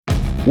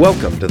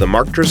Welcome to the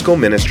Mark Driscoll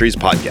Ministries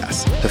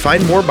podcast. To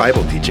find more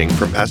Bible teaching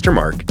from Pastor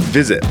Mark,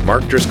 visit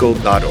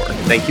markdriscoll.org.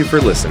 Thank you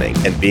for listening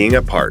and being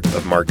a part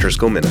of Mark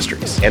Driscoll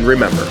Ministries. And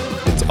remember,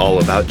 it's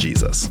all about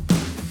Jesus.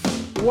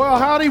 Well,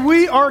 howdy.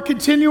 We are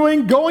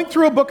continuing going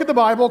through a book of the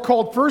Bible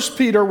called 1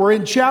 Peter. We're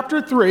in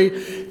chapter 3.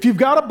 If you've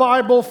got a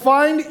Bible,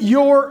 find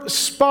your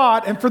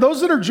spot. And for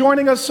those that are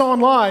joining us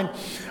online,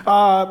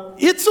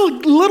 it's a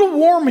little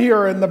warm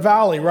here in the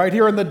valley, right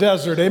here in the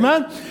desert.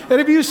 Amen? And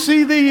if you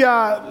see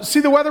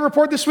the weather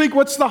report this week,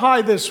 what's the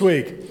high this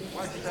week?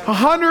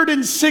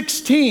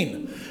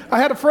 116. I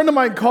had a friend of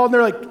mine call and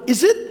they're like,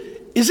 is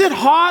it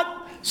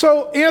hot?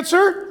 So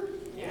answer.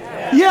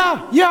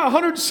 Yeah,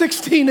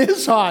 116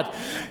 is hot.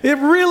 It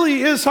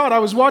really is hot. I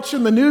was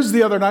watching the news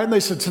the other night and they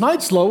said,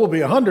 tonight's low will be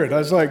 100. I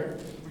was like,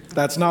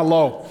 that's not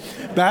low.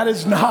 That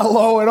is not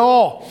low at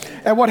all.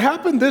 And what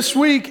happened this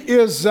week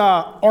is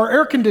our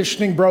air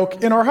conditioning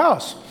broke in our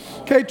house.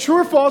 Okay, true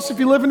or false, if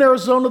you live in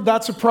Arizona,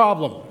 that's a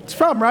problem. It's a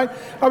problem, right?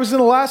 I was in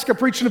Alaska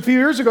preaching a few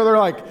years ago. They're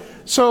like,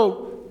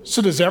 so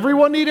does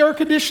everyone need air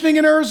conditioning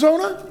in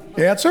Arizona?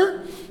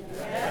 Answer?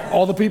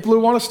 All the people who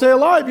want to stay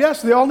alive,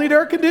 yes, they all need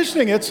air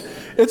conditioning. It's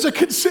an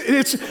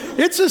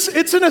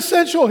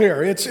essential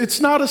here. It's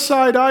not a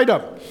side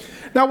item.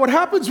 Now, what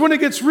happens when it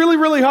gets really,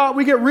 really hot?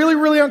 We get really,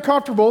 really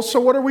uncomfortable. So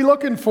what are we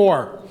looking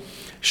for?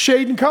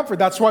 Shade and comfort.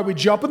 That's why we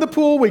jump in the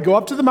pool, we go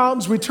up to the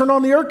mountains, we turn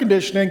on the air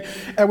conditioning,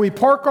 and we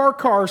park our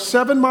car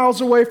 7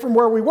 miles away from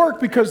where we work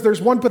because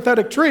there's one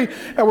pathetic tree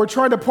and we're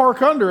trying to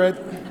park under it.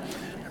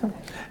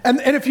 And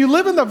if you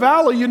live in the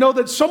valley, you know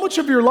that so much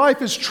of your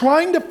life is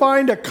trying to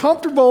find a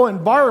comfortable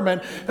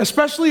environment,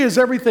 especially as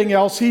everything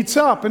else heats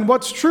up. And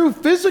what's true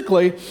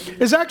physically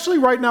is actually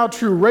right now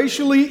true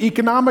racially,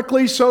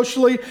 economically,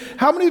 socially.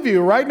 How many of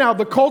you right now,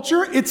 the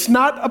culture, it's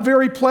not a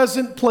very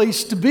pleasant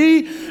place to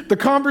be. The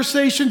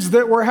conversations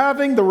that we're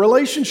having, the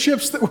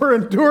relationships that we're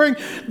enduring,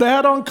 the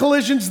head-on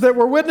collisions that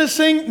we're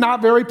witnessing,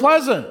 not very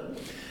pleasant.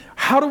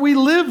 How do we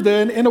live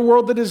then in a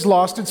world that has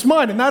lost its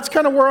mind? And that's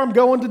kind of where I'm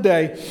going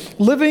today,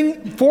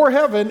 living for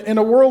heaven in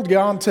a world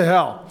gone to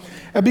hell.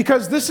 And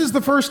because this is the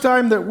first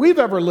time that we've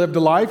ever lived a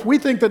life, we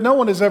think that no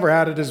one has ever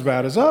had it as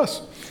bad as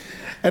us.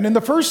 And in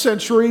the first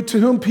century, to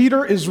whom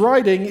Peter is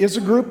writing is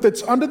a group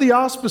that's under the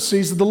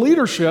auspices of the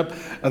leadership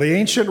of the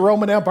ancient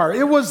Roman Empire.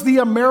 It was the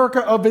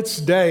America of its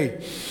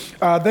day.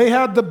 They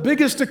had the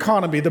biggest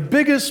economy, the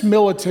biggest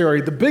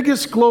military, the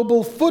biggest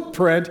global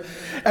footprint,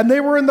 and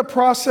they were in the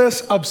process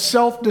of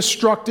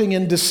self-destructing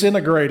and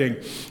disintegrating.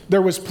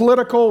 There was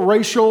political,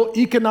 racial,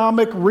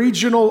 economic,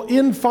 regional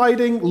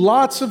infighting,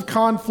 lots of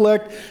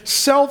conflict,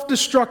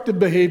 self-destructive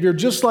behavior,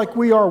 just like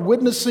we are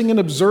witnessing and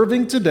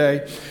observing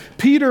today.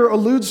 Peter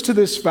alludes to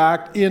this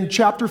fact in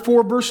chapter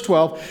 4, verse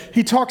 12.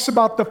 He talks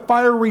about the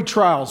fiery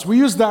trials. We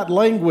use that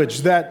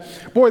language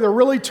that, boy, they're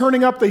really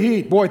turning up the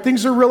heat. Boy,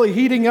 things are really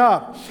heating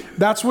up.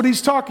 That's what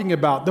he's talking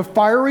about, the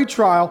fiery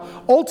trial.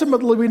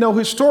 Ultimately, we know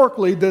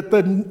historically that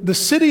the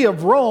city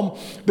of Rome,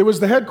 that was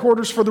the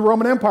headquarters for the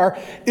Roman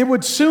Empire, it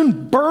would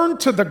soon burn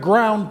to the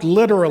ground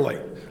literally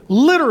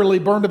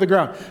burned to the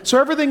ground. So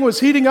everything was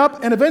heating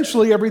up and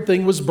eventually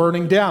everything was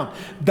burning down.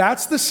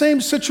 That's the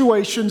same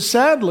situation,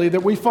 sadly,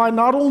 that we find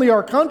not only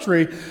our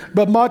country,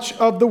 but much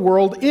of the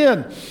world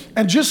in.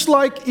 And just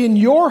like in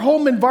your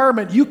home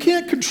environment, you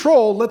can't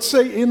control, let's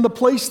say in the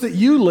place that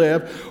you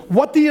live,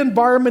 what the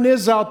environment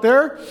is out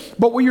there.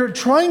 But what you're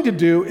trying to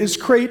do is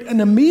create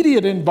an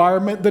immediate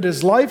environment that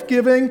is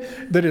life-giving,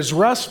 that is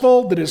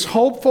restful, that is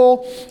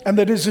hopeful, and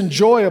that is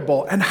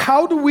enjoyable. And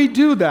how do we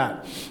do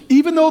that?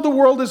 Even though the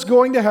world is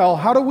going to hell,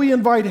 how do we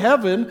invite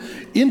heaven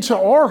into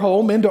our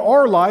home, into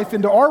our life,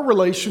 into our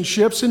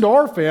relationships, into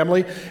our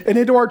family, and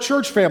into our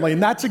church family?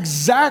 And that's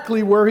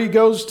exactly where he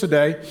goes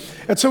today.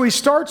 And so he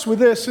starts with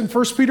this in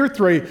 1 Peter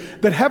 3,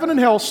 that heaven and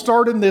hell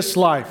start in this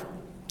life.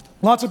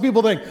 Lots of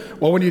people think,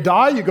 well, when you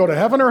die, you go to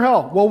heaven or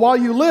hell. Well, while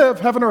you live,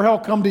 heaven or hell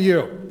come to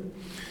you.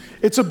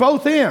 It's a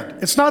both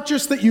and. It's not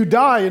just that you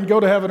die and go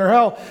to heaven or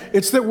hell.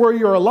 It's that where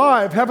you're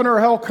alive, heaven or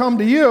hell come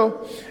to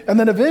you, and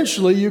then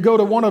eventually you go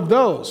to one of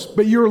those.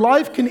 But your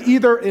life can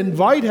either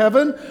invite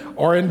heaven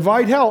or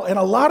invite hell. And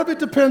a lot of it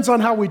depends on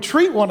how we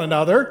treat one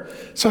another.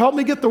 So help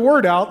me get the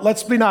word out.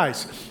 Let's be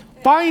nice.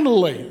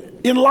 Finally,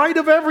 in light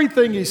of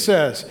everything, he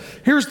says,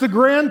 here's the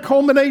grand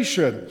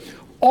culmination.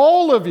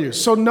 All of you,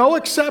 so no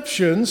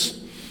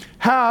exceptions,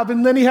 have,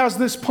 and then he has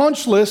this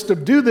punch list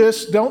of do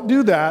this, don't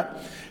do that.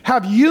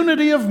 Have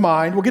unity of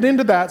mind, we'll get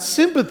into that,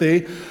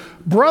 sympathy,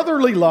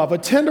 brotherly love, a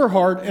tender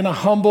heart, and a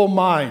humble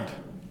mind.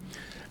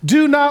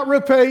 Do not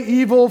repay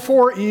evil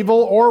for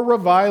evil or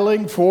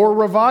reviling for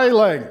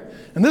reviling.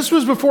 And this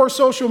was before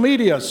social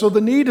media, so the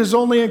need has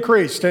only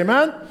increased,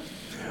 amen?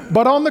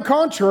 But on the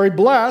contrary,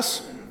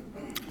 bless,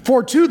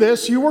 for to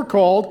this you were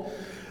called,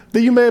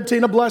 that you may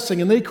obtain a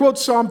blessing. And they quote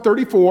Psalm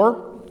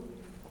 34.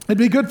 It'd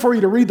be good for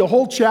you to read the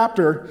whole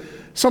chapter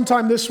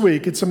sometime this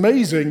week. It's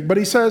amazing. But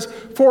he says,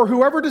 for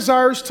whoever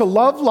desires to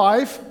love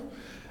life,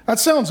 that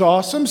sounds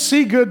awesome,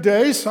 see good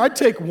days. I'd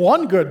take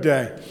one good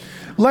day.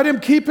 Let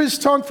him keep his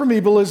tongue from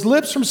evil, his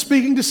lips from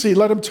speaking deceit.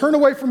 Let him turn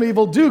away from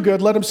evil, do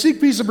good. Let him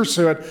seek peace and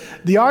pursue it.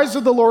 The eyes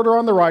of the Lord are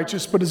on the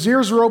righteous, but his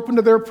ears are open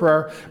to their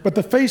prayer. But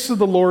the face of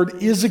the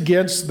Lord is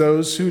against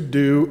those who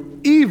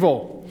do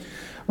evil.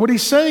 What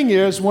he's saying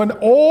is, when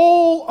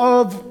all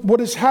of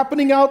what is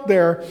happening out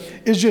there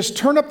is just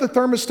turn up the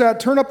thermostat,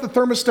 turn up the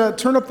thermostat,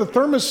 turn up the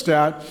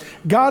thermostat,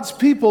 God's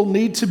people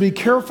need to be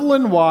careful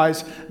and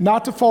wise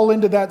not to fall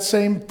into that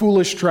same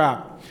foolish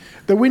trap.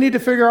 That we need to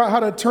figure out how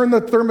to turn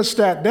the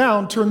thermostat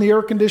down, turn the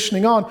air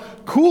conditioning on,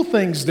 cool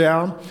things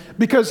down,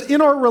 because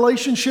in our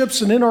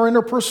relationships and in our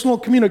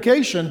interpersonal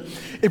communication,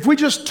 if we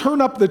just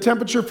turn up the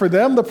temperature for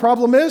them, the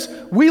problem is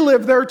we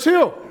live there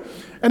too.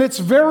 And it's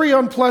very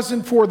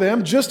unpleasant for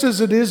them, just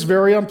as it is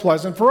very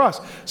unpleasant for us.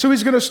 So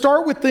he's going to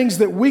start with things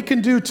that we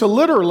can do to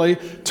literally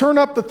turn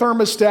up the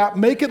thermostat,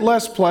 make it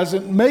less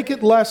pleasant, make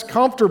it less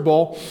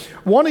comfortable.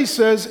 One, he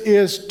says,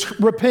 is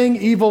repaying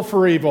evil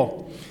for evil.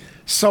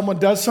 Someone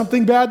does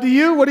something bad to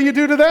you, what do you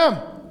do to them?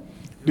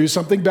 Do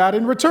something bad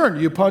in return.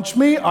 You punch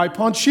me, I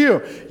punch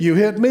you. You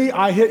hit me,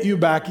 I hit you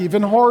back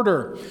even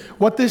harder.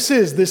 What this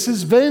is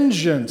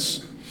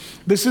vengeance.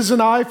 This is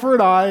an eye for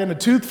an eye and a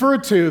tooth for a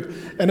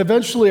tooth, and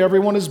eventually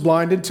everyone is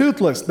blind and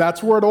toothless.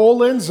 That's where it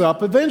all ends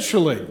up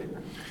eventually.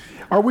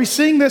 Are we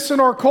seeing this in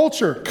our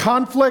culture?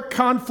 Conflict,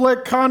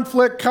 conflict,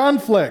 conflict,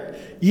 conflict.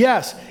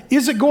 Yes.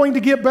 Is it going to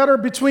get better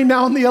between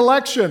now and the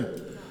election?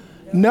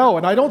 No,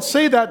 and I don't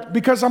say that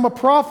because I'm a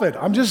prophet.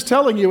 I'm just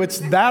telling you, it's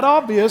that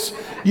obvious.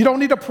 You don't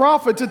need a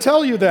prophet to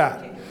tell you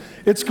that.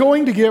 It's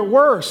going to get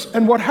worse.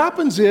 And what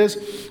happens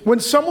is,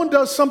 when someone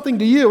does something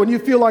to you and you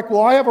feel like,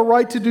 well, I have a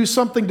right to do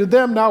something to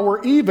them, now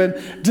we're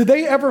even. Do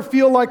they ever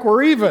feel like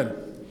we're even?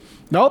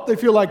 Nope, they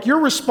feel like your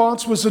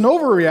response was an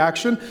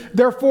overreaction,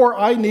 therefore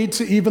I need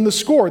to even the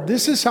score.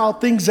 This is how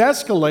things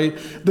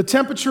escalate. The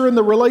temperature in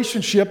the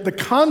relationship, the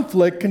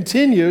conflict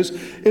continues,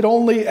 it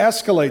only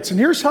escalates. And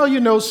here's how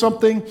you know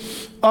something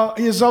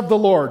is of the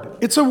Lord.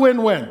 It's a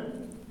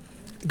win-win.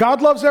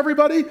 God loves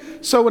everybody,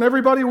 so when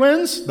everybody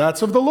wins,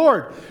 that's of the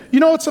Lord.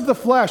 You know it's of the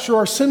flesh or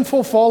our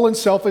sinful, fallen,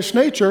 selfish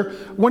nature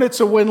when it's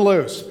a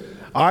win-lose.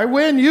 I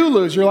win, you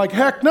lose. You're like,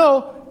 heck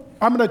no,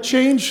 I'm going to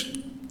change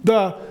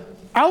the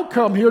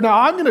outcome here. Now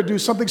I'm going to do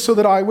something so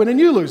that I win and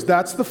you lose.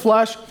 That's the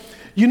flesh.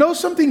 You know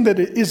something that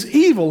is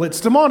evil,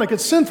 it's demonic,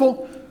 it's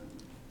sinful,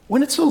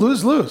 when it's a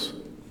lose-lose.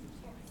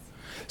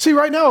 See,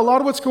 right now, a lot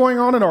of what's going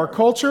on in our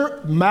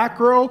culture,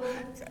 macro,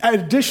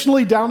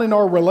 additionally down in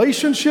our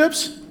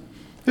relationships,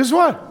 is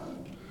what?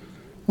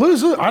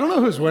 Lose. I don't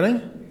know who's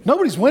winning.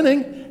 Nobody's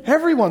winning.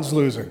 Everyone's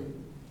losing.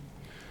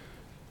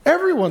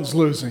 Everyone's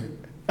losing.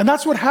 And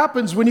that's what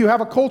happens when you have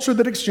a culture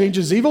that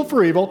exchanges evil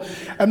for evil.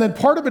 And then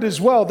part of it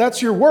as well,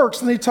 that's your works.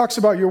 And then he talks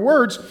about your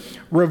words,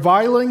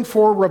 reviling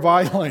for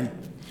reviling.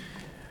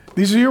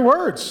 These are your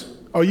words.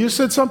 Oh, you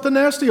said something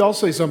nasty? I'll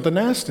say something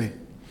nasty.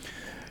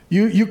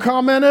 You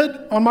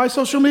commented on my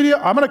social media?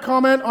 I'm going to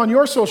comment on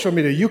your social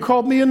media. You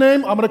called me a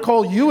name? I'm going to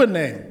call you a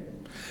name.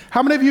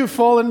 How many of you have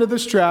fallen into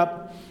this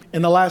trap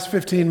in the last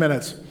 15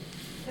 minutes?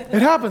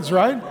 It happens,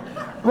 right?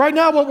 Right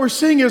now what we're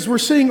seeing is we're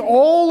seeing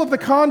all of the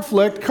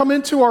conflict come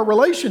into our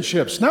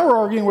relationships. Now we're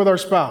arguing with our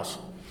spouse.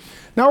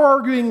 Now we're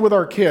arguing with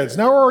our kids.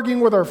 Now we're arguing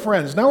with our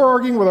friends. Now we're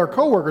arguing with our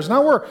coworkers.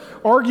 Now we're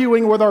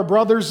arguing with our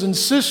brothers and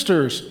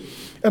sisters.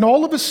 And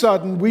all of a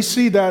sudden we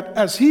see that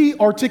as he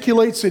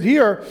articulates it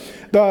here,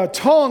 the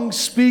tongue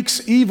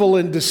speaks evil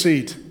and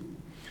deceit.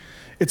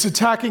 It's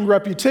attacking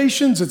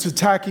reputations, it's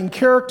attacking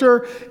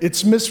character,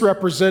 it's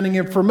misrepresenting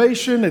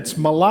information, it's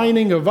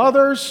maligning of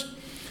others.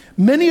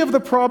 Many of the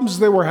problems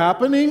that we're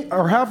having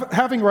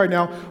right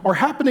now are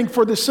happening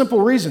for this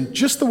simple reason,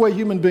 just the way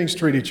human beings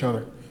treat each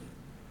other.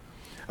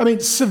 I mean,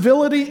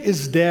 civility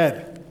is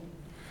dead.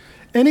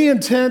 Any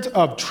intent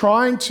of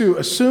trying to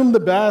assume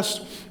the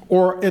best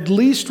or at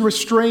least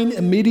restrain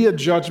immediate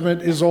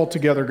judgment is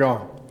altogether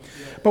gone.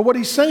 But what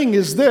he's saying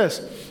is this: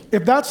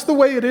 if that's the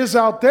way it is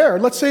out there,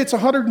 let's say it's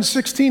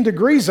 116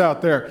 degrees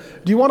out there.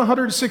 Do you want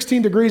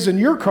 116 degrees in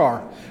your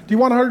car? Do you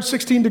want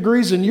 116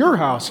 degrees in your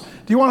house? Do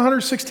you want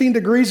 116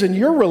 degrees in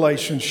your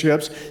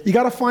relationships? You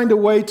got to find a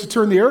way to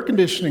turn the air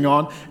conditioning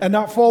on and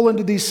not fall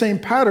into these same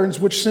patterns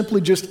which simply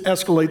just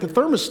escalate the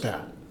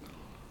thermostat.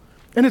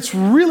 And it's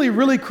really,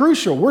 really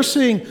crucial. We're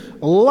seeing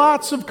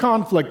lots of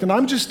conflict, and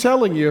I'm just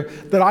telling you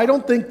that I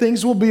don't think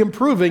things will be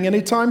improving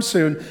anytime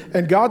soon,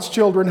 and God's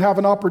children have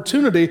an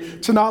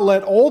opportunity to not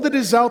let all that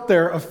is out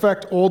there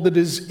affect all that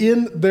is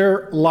in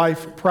their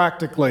life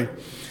practically.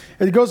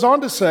 And he goes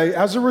on to say,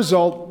 as a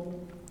result,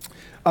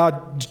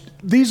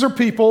 these are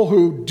people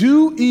who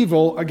do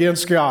evil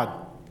against God.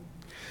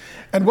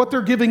 And what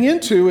they're giving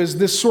into is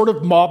this sort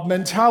of mob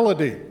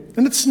mentality.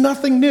 And it's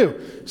nothing new.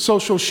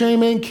 Social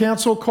shaming,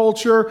 cancel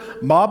culture,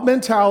 mob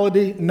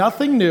mentality,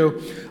 nothing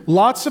new.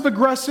 Lots of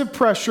aggressive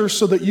pressure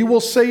so that you will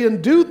say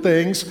and do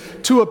things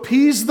to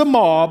appease the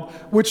mob,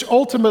 which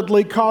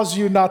ultimately cause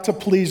you not to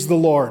please the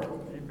Lord.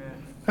 Amen.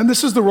 And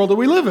this is the world that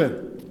we live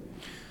in.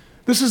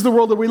 This is the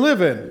world that we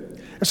live in.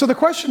 And so the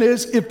question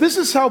is, if this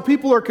is how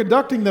people are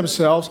conducting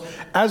themselves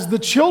as the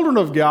children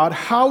of God,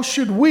 how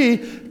should we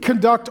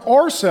conduct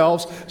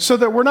ourselves so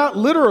that we're not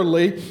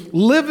literally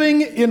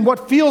living in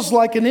what feels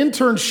like an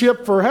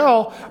internship for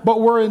hell,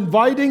 but we're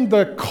inviting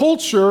the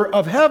culture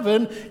of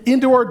heaven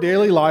into our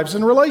daily lives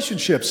and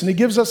relationships? And he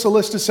gives us a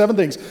list of 7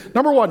 things.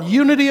 Number 1,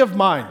 unity of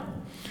mind. All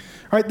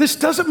right, this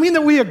doesn't mean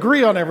that we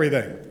agree on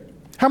everything.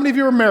 How many of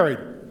you are married?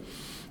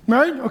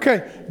 Married?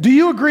 Okay. Do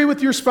you agree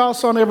with your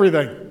spouse on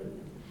everything?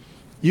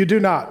 You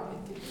do not.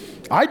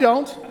 I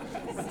don't.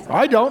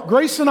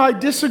 Grace and I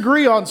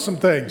disagree on some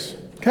things.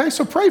 Okay,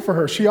 so pray for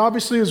her. She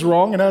obviously is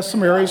wrong and has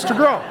some areas to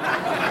grow.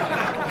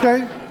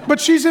 Okay,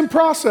 but she's in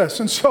process,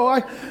 and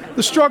so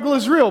the struggle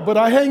is real, but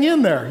I hang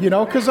in there,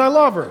 because I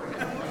love her.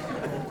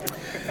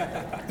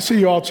 See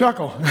you all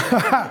chuckle.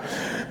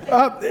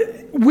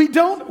 We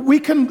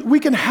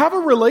can have a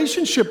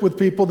relationship with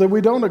people that we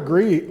don't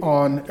agree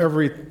on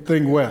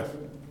everything with.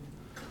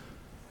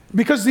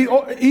 Because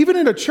even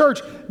in a church,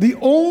 the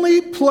only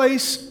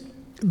place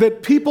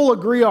that people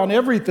agree on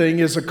everything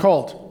is a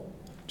cult.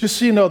 Just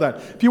so you know that.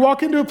 If you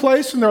walk into a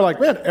place and they're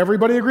like, man,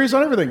 everybody agrees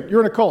on everything, you're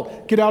in a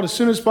cult. Get out as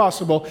soon as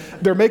possible.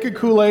 They're making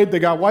Kool-Aid. They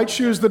got white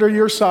shoes that are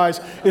your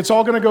size. It's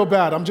all going to go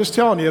bad. I'm just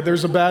telling you,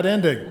 there's a bad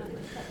ending.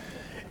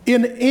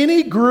 In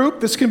any group,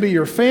 this can be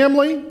your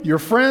family, your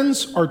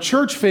friends, or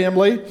church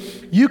family,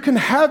 you can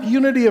have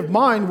unity of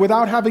mind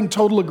without having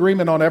total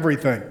agreement on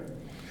everything.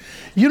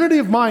 Unity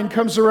of mind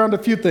comes around a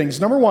few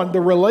things. Number 1,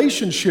 the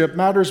relationship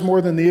matters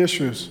more than the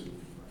issues.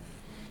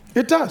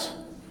 It does.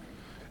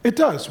 It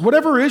does.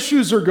 Whatever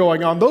issues are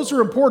going on, those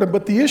are important,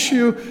 but the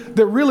issue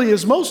that really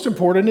is most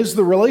important is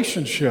the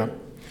relationship.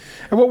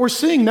 And what we're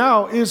seeing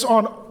now is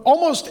on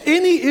almost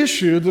any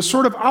issue, the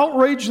sort of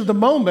outrage of the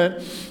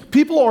moment,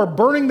 people are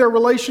burning their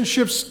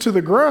relationships to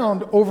the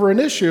ground over an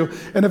issue,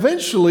 and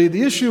eventually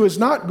the issue is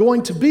not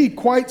going to be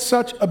quite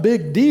such a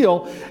big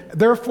deal.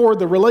 Therefore,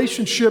 the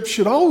relationship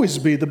should always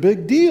be the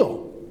big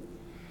deal.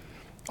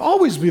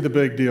 Always be the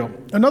big deal.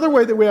 Another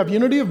way that we have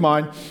unity of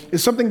mind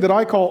is something that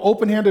I call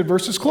open-handed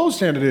versus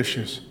closed-handed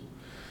issues.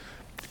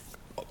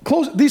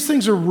 These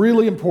things are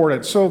really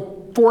important.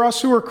 So for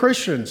us who are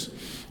Christians,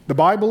 the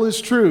Bible is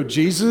true.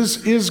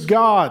 Jesus is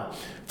God.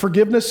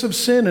 Forgiveness of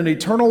sin and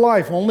eternal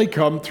life only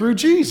come through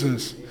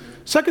Jesus.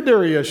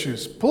 Secondary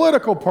issues,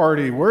 political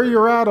party, where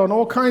you're at on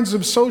all kinds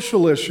of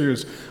social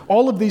issues,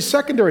 all of these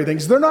secondary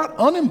things, they're not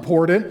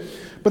unimportant,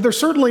 but they're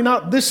certainly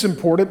not this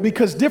important,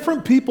 because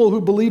different people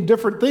who believe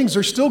different things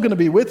are still going to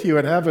be with you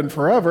in heaven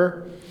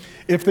forever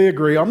if they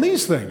agree on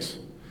these things.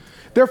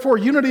 Therefore,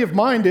 unity of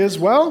mind is,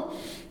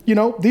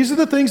 these are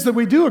the things that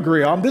we do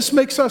agree on. This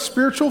makes us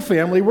spiritual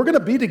family. We're going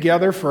to be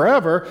together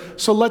forever.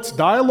 So let's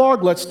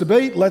dialogue, let's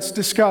debate, let's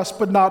discuss,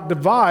 but not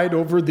divide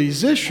over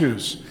these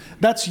issues.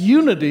 That's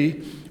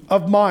unity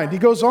of mind. He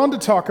goes on to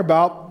talk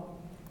about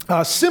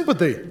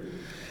sympathy.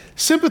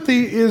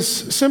 Sympathy is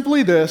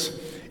simply this.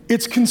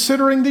 It's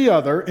considering the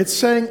other. It's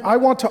saying, I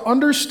want to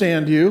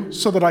understand you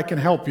so that I can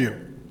help you.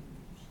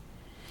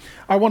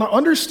 I want to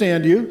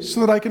understand you so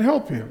that I can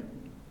help you.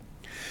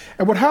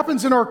 And what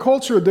happens in our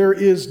culture, there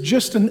is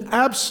just an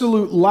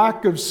absolute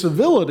lack of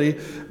civility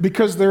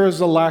because there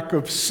is a lack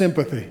of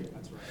sympathy.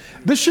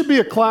 This should be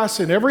a class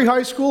in every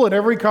high school and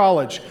every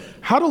college,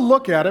 how to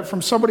look at it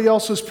from somebody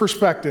else's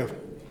perspective.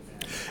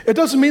 It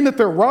doesn't mean that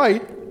they're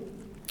right,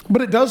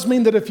 but it does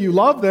mean that if you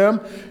love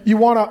them, you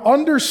want to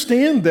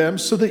understand them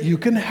so that you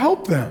can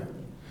help them.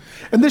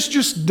 And this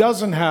just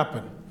doesn't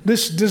happen.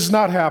 This does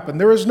not happen.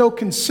 There is no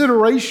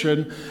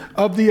consideration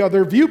of the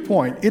other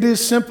viewpoint. It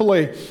is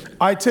simply,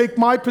 I take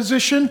my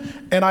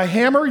position and I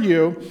hammer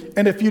you,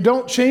 and if you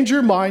don't change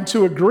your mind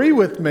to agree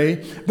with me,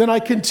 then I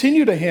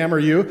continue to hammer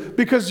you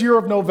because you're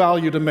of no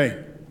value to me.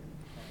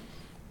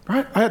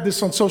 Right? I had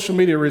this on social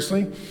media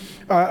recently.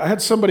 I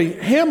had somebody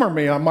hammer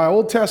me on my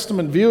Old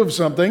Testament view of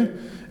something,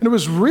 and it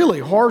was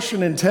really harsh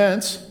and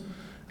intense.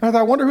 And I thought,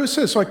 I wonder who this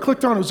is. So I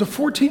clicked on it. It was a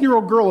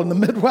 14-year-old girl in the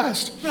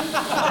Midwest.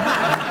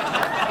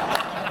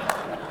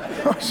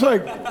 I was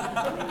like,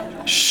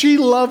 she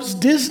loves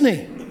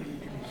Disney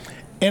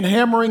and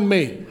hammering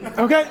me.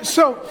 Okay,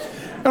 so,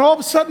 and all of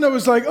a sudden I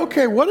was like,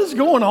 okay, what is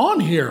going on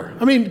here?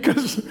 I mean,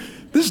 because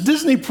this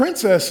Disney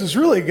princess has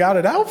really got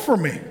it out for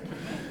me.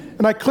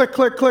 And I click.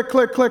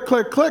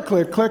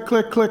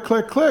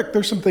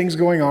 There's some things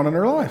going on in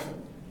her life,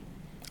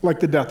 like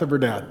the death of her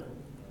dad.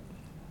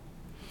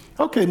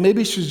 Okay,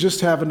 maybe she's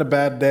just having a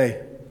bad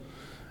day.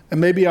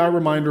 And maybe I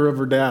remind her of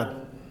her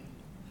dad.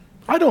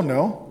 I don't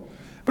know.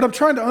 But I'm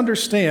trying to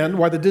understand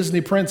why the Disney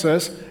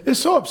princess is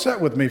so upset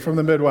with me from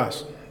the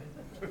Midwest.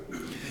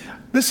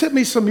 This hit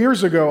me some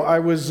years ago. I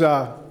was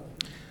a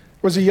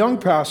young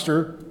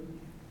pastor,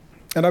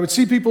 and I would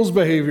see people's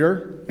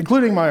behavior,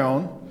 including my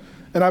own,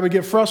 and I would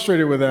get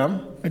frustrated with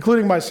them,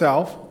 including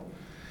myself.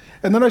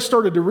 And then I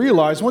started to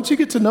realize, once you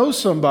get to know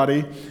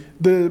somebody,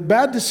 the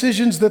bad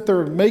decisions that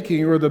they're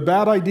making or the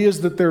bad ideas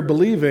that they're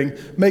believing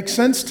make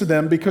sense to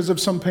them because of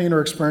some pain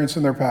or experience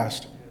in their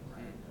past.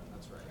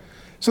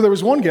 So there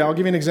was one gal, I'll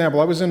give you an example.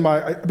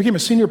 I became a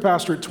senior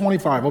pastor at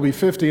 25. I'll be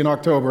 50 in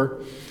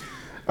October.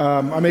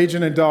 I'm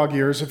aging in dog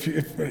years.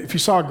 If you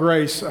saw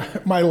Grace,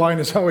 my line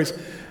is always,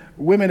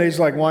 women age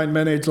like wine,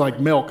 men age like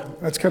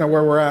milk. That's kind of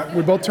where we're at.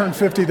 We both turned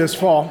 50 this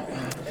fall.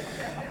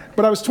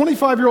 But I was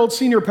 25-year-old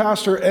senior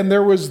pastor, and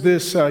there was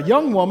this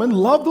young woman,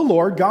 loved the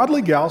Lord,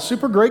 godly gal,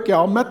 super great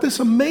gal, met this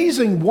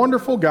amazing,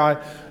 wonderful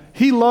guy.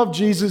 He loved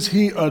Jesus.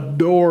 He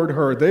adored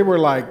her. They were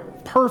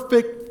like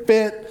perfect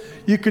fit.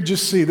 You could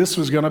just see this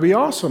was going to be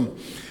awesome.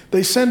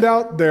 They send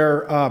out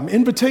their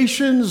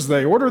invitations.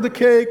 They order the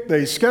cake.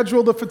 They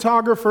schedule the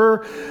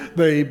photographer.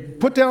 They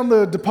put down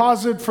the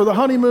deposit for the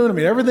honeymoon. I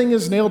mean, everything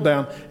is nailed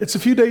down. It's a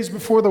few days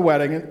before the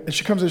wedding, and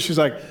she comes in. She's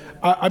like,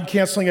 I'm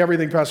canceling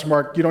everything, Pastor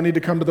Mark. You don't need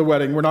to come to the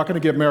wedding. We're not going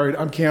to get married.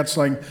 I'm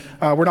canceling.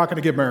 We're not going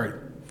to get married.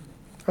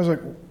 I was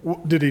like,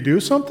 well, did he do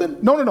something?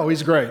 No.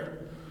 He's great.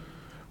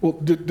 Well,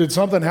 did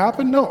something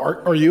happen? No.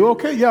 Are you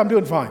okay? Yeah, I'm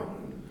doing fine.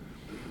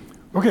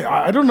 Okay,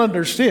 I don't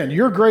understand.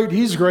 You're great,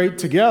 he's great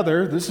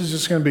together. This is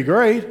just going to be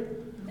great.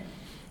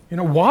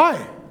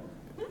 Why?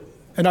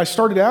 And I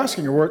started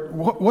asking her,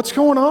 what's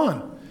going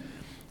on?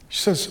 She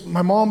says,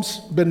 my mom's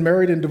been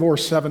married and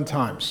divorced 7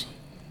 times.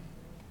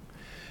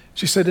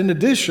 She said, in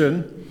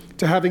addition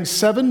to having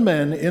 7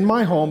 men in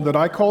my home that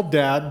I called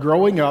dad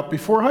growing up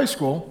before high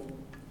school,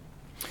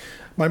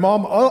 my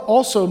mom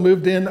also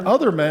moved in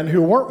other men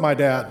who weren't my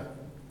dad.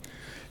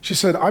 She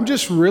said, I'm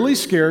just really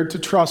scared to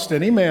trust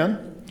any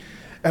man.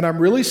 And I'm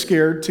really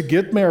scared to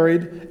get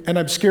married, and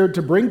I'm scared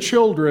to bring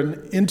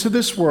children into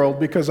this world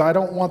because I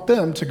don't want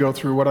them to go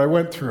through what I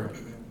went through.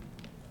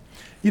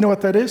 You know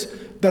what that is?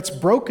 That's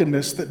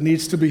brokenness that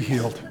needs to be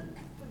healed.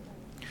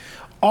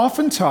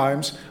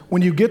 Oftentimes,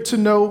 when you get to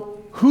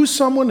know who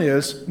someone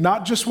is,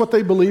 not just what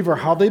they believe or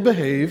how they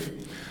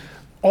behave,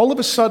 all of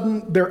a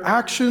sudden, their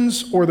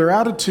actions or their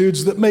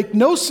attitudes that make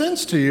no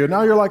sense to you,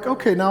 now you're like,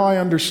 okay, now I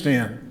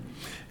understand.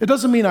 It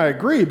doesn't mean I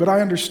agree, but I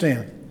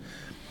understand.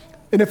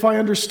 And if I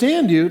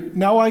understand you,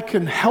 now I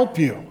can help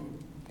you,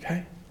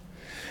 okay?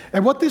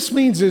 And what this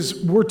means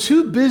is we're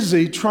too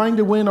busy trying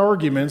to win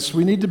arguments.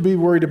 We need to be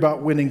worried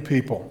about winning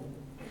people.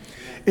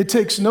 It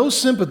takes no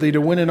sympathy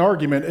to win an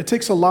argument. It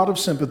takes a lot of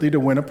sympathy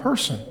to win a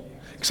person.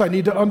 Because I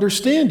need to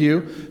understand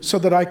you so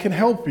that I can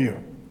help you.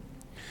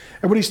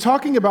 And what he's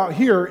talking about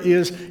here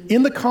is,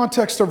 in the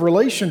context of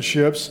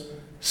relationships,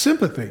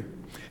 sympathy.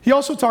 He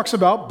also talks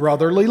about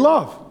brotherly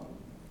love.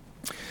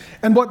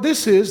 And what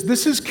this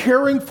is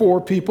caring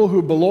for people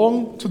who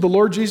belong to the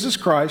Lord Jesus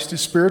Christ, his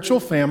spiritual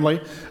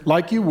family,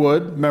 like you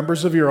would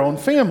members of your own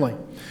family.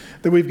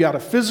 That we've got a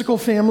physical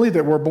family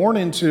that we're born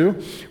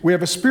into. We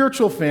have a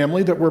spiritual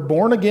family that we're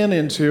born again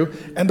into.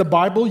 And the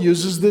Bible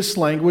uses this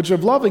language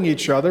of loving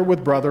each other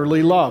with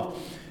brotherly love.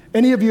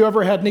 Any of you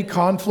ever had any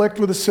conflict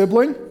with a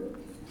sibling?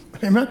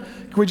 Amen?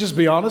 Can we just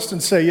be honest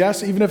and say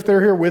yes, even if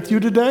they're here with you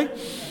today?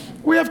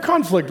 We have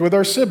conflict with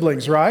our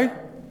siblings, right?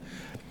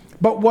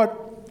 But what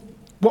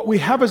we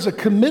have is a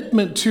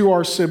commitment to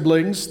our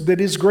siblings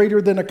that is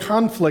greater than a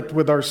conflict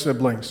with our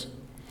siblings.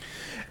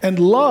 And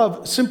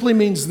love simply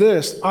means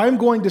this: I'm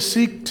going to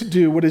seek to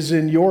do what is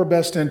in your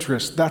best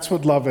interest. That's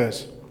what love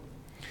is.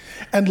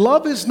 And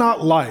love is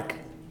not like.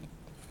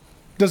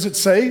 Does it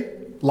say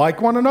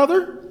like one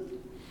another?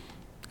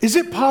 Is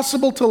it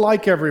possible to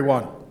like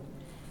everyone?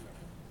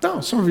 No,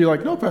 some of you are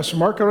like, no, Pastor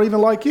Mark, I don't even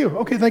like you.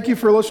 Okay, thank you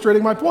for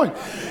illustrating my point.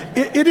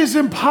 It is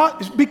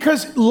impossible,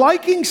 because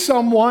liking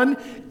someone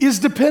is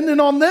dependent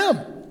on them.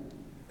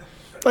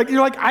 Like,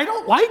 you're like, I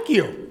don't like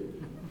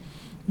you.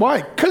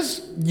 Why?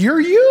 Because you're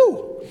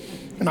you,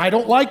 and I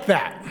don't like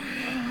that.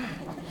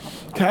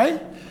 Okay?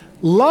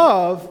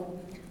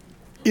 Love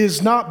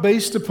is not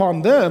based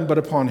upon them, but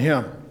upon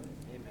him.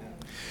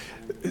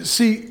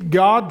 See,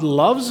 God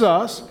loves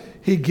us.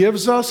 He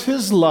gives us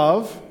his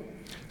love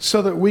so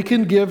that we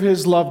can give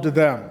his love to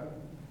them.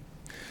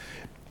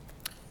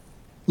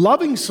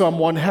 Loving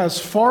someone has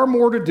far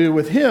more to do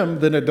with him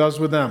than it does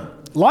with them.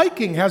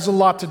 Liking has a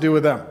lot to do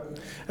with them.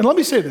 And let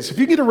me say this: if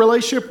you get a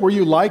relationship where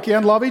you like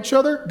and love each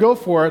other, go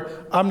for it.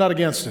 I'm not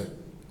against it.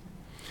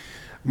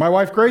 My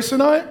wife Grace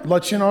and I,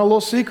 let you know a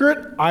little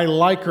secret, I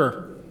like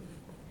her.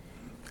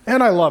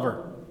 And I love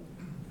her.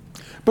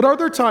 But are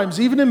there times,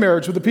 even in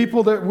marriage, with the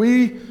people that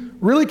we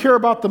really care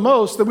about the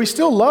most, that we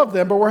still love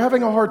them, but we're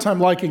having a hard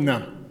time liking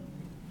them?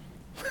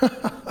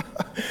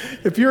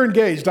 If you're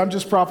engaged, I'm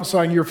just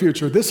prophesying your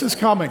future. This is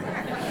coming.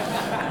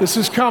 This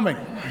is coming,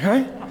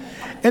 okay?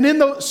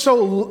 And so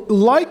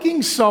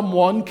liking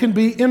someone can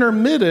be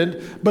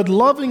intermittent, but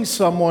loving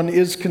someone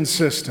is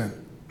consistent.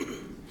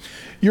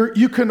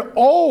 You can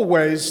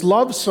always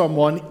love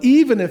someone,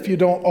 even if you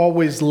don't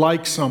always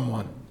like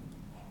someone.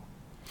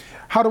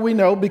 How do we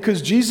know?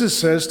 Because Jesus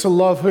says to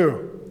love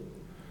who?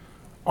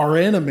 Our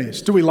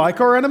enemies. Do we like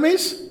our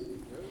enemies?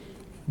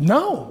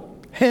 No.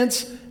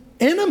 Hence,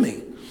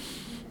 enemy.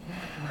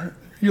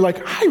 You're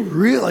like, I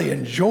really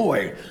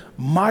enjoy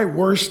my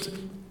worst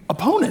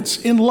opponents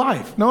in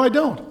life. No, I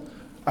don't.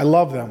 I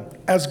love them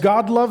as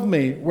God loved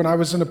me when I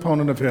was an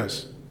opponent of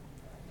his.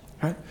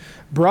 Right?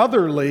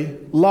 Brotherly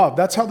love.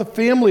 That's how the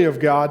family of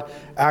God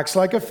acts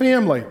like a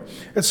family.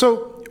 And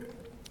so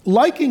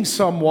liking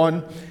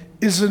someone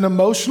is an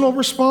emotional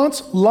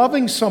response.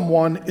 Loving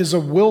someone is a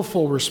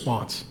willful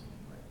response.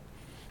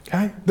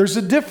 Okay? There's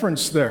a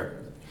difference there.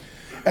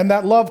 And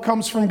that love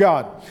comes from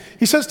God.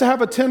 He says to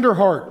have a tender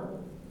heart.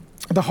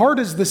 The heart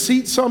is the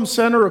seat, some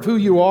center of who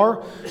you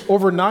are.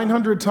 Over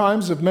 900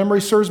 times, if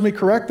memory serves me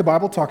correct, the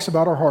Bible talks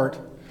about our heart.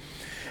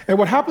 And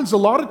what happens a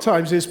lot of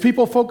times is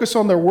people focus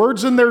on their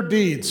words and their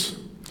deeds.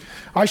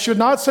 I should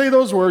not say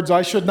those words.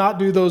 I should not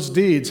do those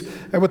deeds.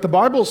 And what the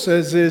Bible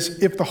says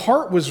is if the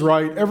heart was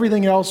right,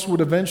 everything else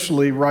would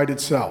eventually right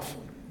itself.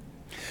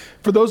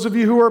 For those of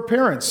you who are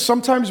parents,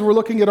 sometimes we're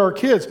looking at our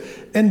kids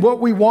and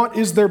what we want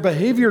is their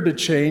behavior to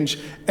change.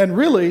 And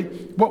really,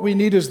 what we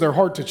need is their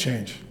heart to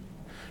change.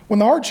 When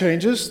the heart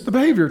changes, the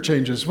behavior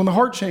changes. When the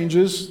heart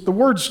changes, the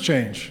words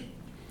change.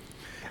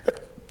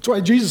 That's why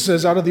Jesus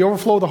says, out of the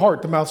overflow of the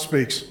heart, the mouth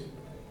speaks.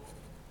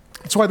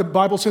 That's why the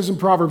Bible says in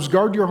Proverbs,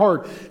 guard your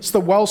heart. It's the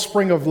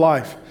wellspring of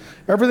life.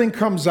 Everything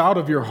comes out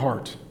of your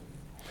heart.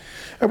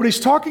 And what he's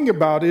talking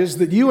about is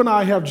that you and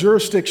I have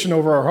jurisdiction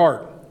over our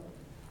heart.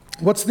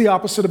 What's the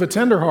opposite of a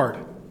tender heart?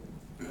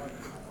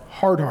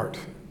 Hard heart.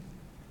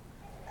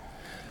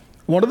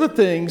 One of the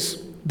things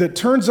that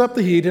turns up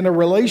the heat in a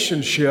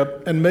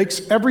relationship and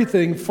makes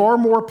everything far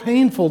more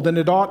painful than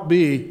it ought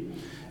be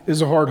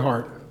is a hard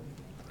heart.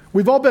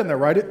 We've all been there,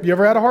 right? You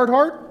ever had a hard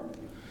heart?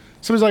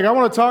 Somebody's like, I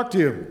want to talk to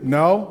you.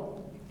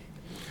 No.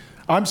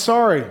 I'm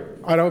sorry.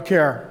 I don't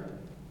care.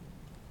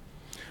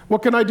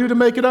 What can I do to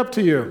make it up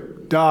to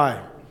you?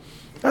 Die.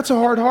 That's a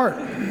hard heart.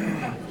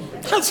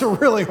 That's a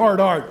really hard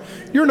heart.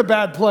 You're in a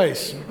bad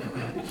place.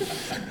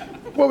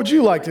 What would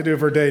you like to do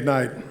for date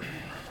night?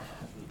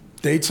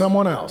 Date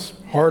someone else.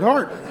 Hard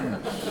heart.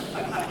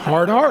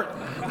 Hard heart.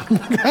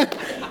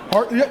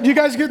 Do you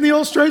guys get the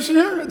illustration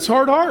here? It's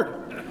hard heart.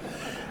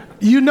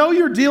 You know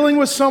you're dealing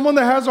with someone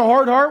that has a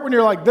hard heart when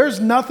you're like, there's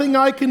nothing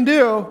I can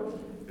do.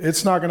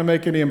 It's not going to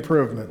make any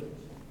improvement.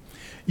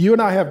 You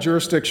and I have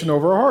jurisdiction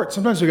over our heart.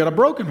 Sometimes we got a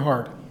broken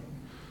heart.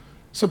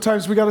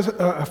 Sometimes we got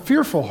a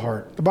fearful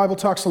heart. The Bible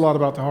talks a lot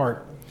about the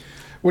heart.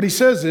 What he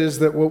says is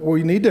that what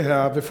we need to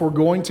have if we're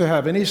going to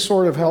have any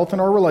sort of health in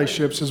our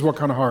relationships is what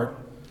kind of heart?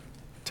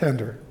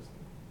 Tender.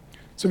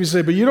 So you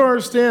say, but you don't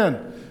understand.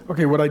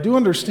 Okay, what I do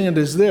understand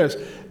is this,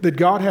 that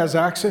God has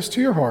access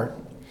to your heart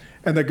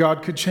and that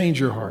God could change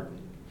your heart.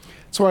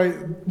 That's why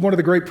one of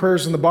the great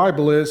prayers in the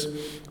Bible is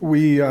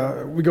we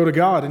go to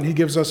God and he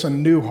gives us a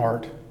new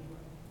heart.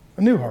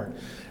 A new heart.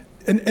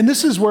 And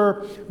this is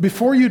where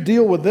before you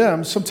deal with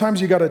them,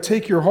 sometimes you got to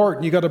take your heart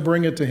and you got to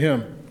bring it to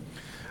him.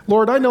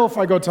 Lord, I know if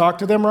I go talk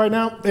to them right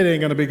now, it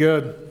ain't going to be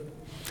good.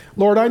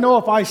 Lord, I know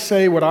if I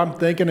say what I'm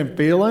thinking and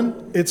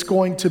feeling, it's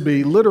going to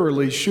be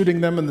literally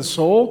shooting them in the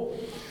soul.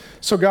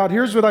 So God,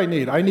 here's what I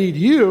need. I need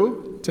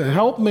you to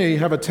help me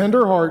have a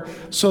tender heart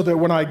so that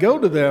when I go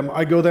to them,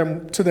 I go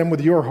to them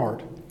with your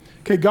heart.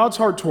 Okay, God's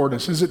heart toward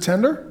us, is it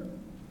tender?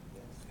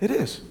 It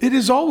is. It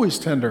is always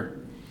tender.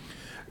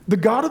 The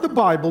God of the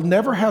Bible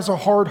never has a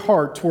hard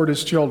heart toward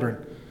his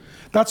children.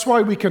 That's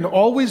why we can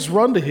always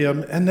run to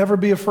him and never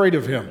be afraid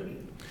of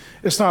him.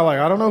 It's not like,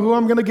 I don't know who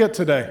I'm going to get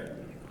today.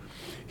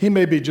 He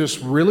may be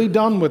just really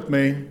done with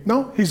me.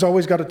 No, he's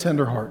always got a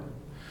tender heart.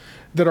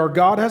 That our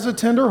God has a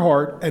tender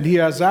heart and he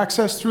has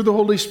access through the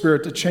Holy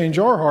Spirit to change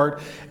our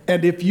heart.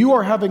 And if you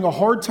are having a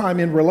hard time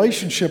in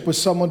relationship with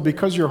someone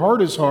because your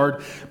heart is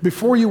hard,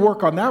 before you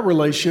work on that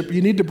relationship,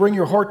 you need to bring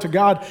your heart to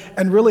God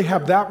and really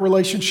have that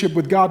relationship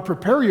with God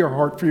prepare your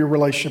heart for your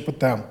relationship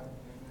with them.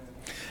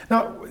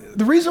 Now,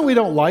 the reason we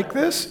don't like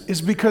this is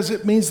because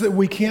it means that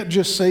we can't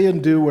just say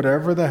and do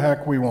whatever the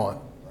heck we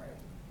want.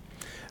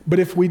 But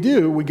if we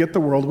do, we get the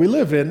world we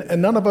live in,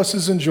 and none of us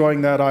is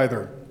enjoying that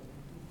either.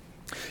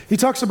 He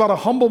talks about a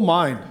humble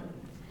mind.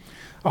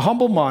 A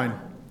humble mind.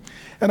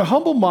 And a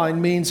humble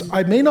mind means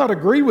I may not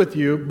agree with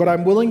you, but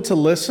I'm willing to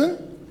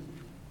listen,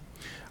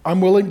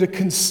 I'm willing to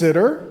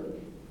consider,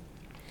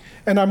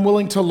 and I'm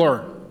willing to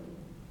learn.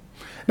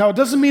 Now, it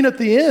doesn't mean at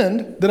the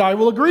end that I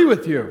will agree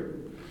with you.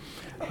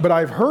 But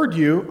I've heard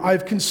you,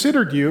 I've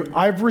considered you,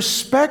 I've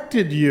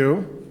respected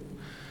you,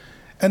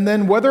 and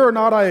then whether or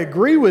not I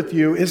agree with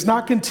you is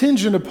not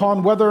contingent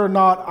upon whether or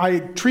not I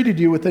treated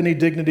you with any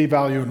dignity,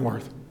 value, and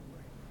worth.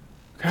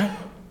 Okay?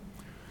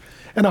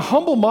 And a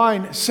humble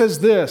mind says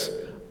this,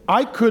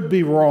 I could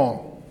be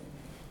wrong.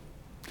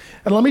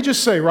 And let me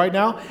just say right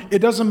now, it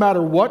doesn't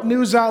matter what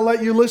news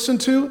outlet you listen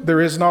to,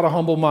 there is not a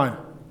humble mind.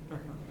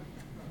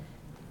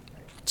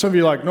 Some of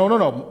you are like,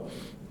 no.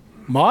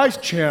 My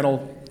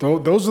channel,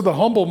 those are the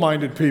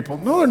humble-minded people.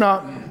 No, they're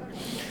not.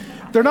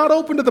 They're not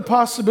open to the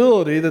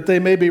possibility that they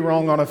may be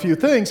wrong on a few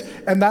things,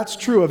 and that's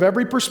true of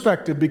every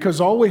perspective because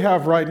all we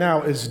have right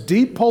now is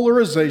deep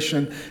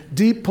polarization,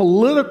 deep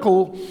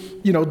political,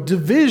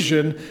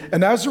 division,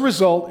 and as a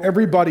result,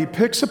 everybody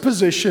picks a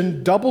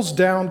position, doubles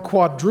down,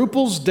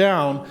 quadruples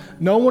down.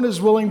 No one is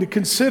willing to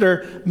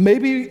consider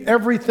maybe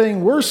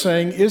everything we're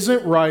saying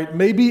isn't right,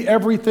 maybe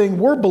everything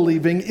we're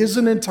believing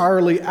isn't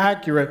entirely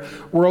accurate.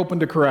 We're open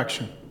to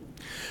correction.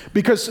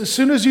 Because as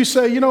soon as you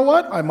say, you know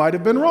what, I might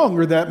have been wrong,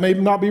 or that may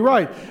not be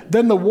right,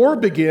 then the war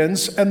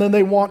begins, and then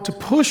they want to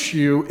push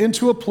you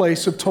into a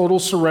place of total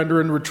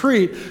surrender and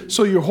retreat,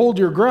 so you hold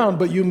your ground,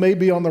 but you may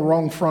be on the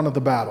wrong front of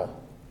the battle.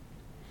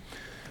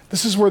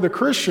 This is where the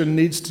Christian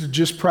needs to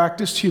just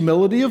practice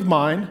humility of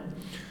mind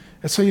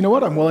and say, you know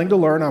what, I'm willing to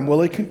learn, I'm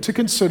willing to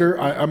consider,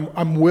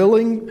 I'm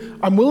willing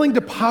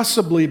to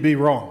possibly be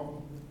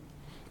wrong.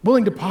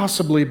 Willing to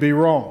possibly be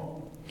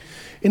wrong.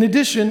 In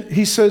addition,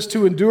 he says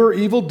to endure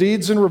evil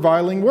deeds and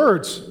reviling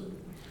words.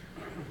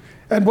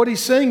 And what he's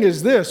saying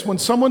is this: when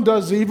someone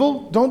does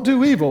evil, don't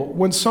do evil.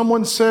 When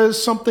someone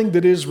says something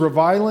that is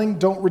reviling,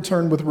 don't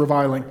return with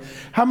reviling.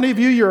 How many of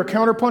you, you're a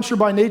counterpuncher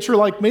by nature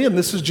like me, and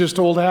this is just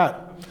old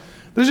hat?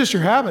 This is just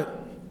your habit.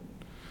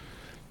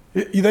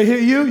 They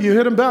hit you, you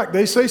hit them back.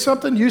 They say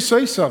something, you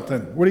say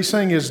something. What he's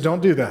saying is,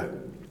 don't do that.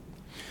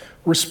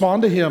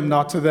 Respond to him,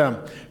 not to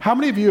them. How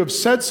many of you have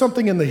said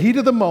something in the heat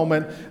of the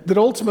moment that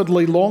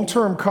ultimately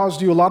long-term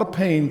caused you a lot of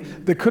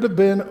pain that could have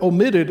been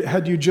omitted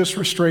had you just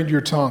restrained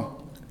your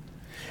tongue?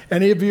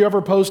 Any of you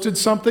ever posted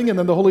something and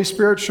then the Holy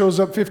Spirit shows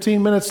up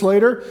 15 minutes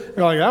later?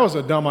 You're like, that was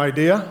a dumb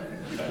idea.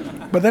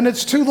 But then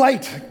it's too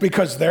late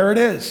because there it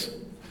is.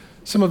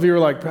 Some of you are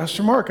like,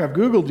 Pastor Mark, I've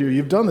Googled you.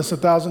 You've done this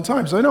 1,000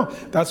 times. I know.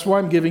 That's why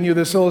I'm giving you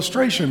this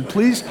illustration.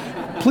 Please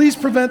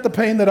prevent the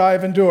pain that I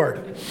have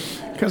endured,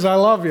 because I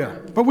love you.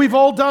 But we've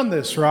all done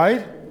this,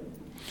 right?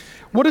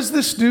 What does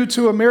this do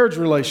to a marriage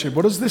relationship?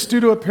 What does this do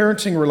to a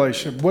parenting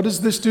relationship? What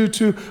does this do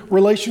to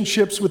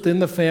relationships within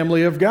the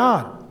family of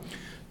God?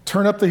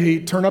 Turn up the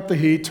heat, turn up the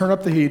heat, turn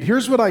up the heat.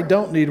 Here's what I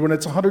don't need when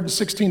it's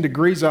 116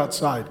 degrees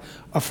outside: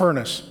 a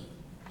furnace.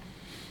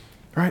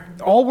 Right?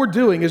 All we're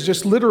doing is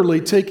just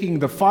literally taking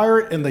the fire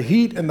and the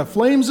heat and the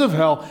flames of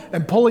hell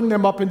and pulling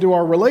them up into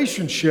our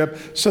relationship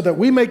so that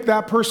we make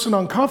that person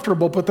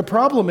uncomfortable. But the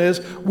problem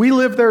is, we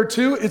live there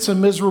too. It's a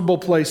miserable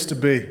place to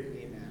be.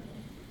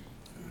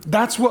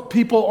 That's what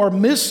people are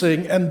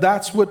missing, and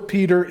that's what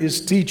Peter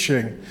is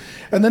teaching.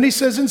 And then he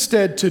says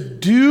instead to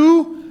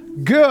do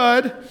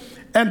good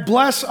and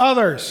bless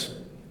others.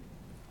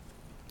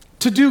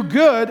 To do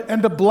good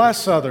and to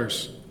bless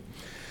others.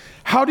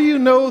 How do you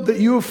know that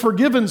you have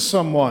forgiven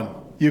someone?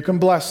 You can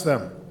bless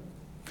them.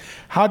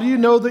 How do you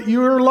know that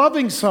you are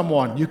loving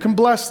someone? You can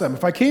bless them.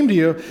 If I came to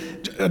you,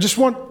 I just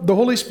want the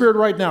Holy Spirit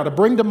right now to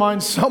bring to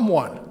mind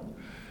someone.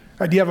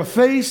 Do you have a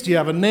face? Do you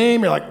have a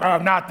name? You're like, oh,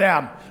 not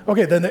them.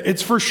 Okay, then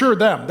it's for sure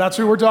them. That's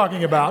who we're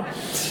talking about,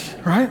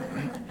 right?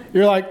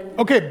 You're like,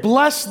 okay,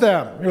 bless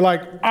them. You're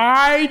like,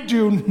 I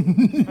do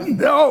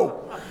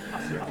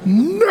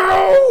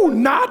no,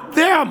 not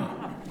them.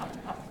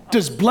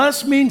 Does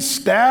bless mean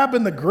stab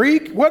in the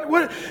Greek? What,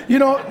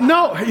 no,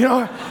 no,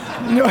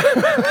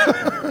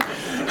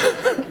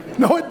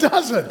 it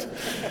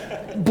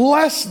doesn't.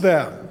 Bless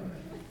them.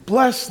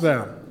 Bless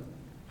them.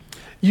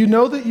 You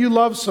know that you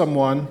love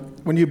someone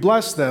when you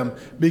bless them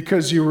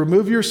because you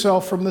remove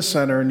yourself from the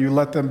center and you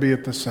let them be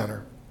at the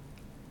center.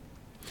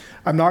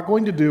 I'm not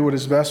going to do what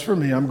is best for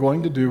me. I'm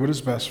going to do what is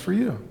best for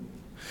you.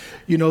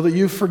 You know that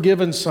you've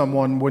forgiven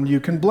someone when you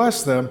can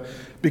bless them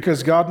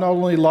because God not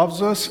only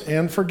loves us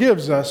and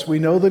forgives us, we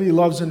know that he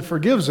loves and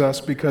forgives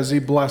us because he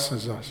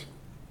blesses us.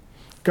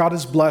 God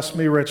has blessed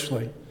me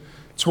richly.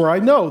 It's where I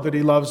know that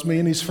he loves me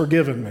and he's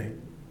forgiven me.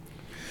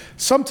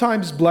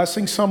 Sometimes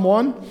blessing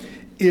someone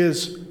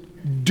is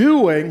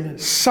doing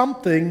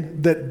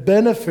something that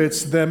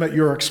benefits them at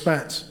your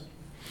expense.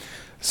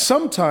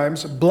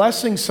 Sometimes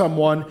blessing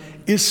someone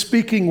is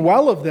speaking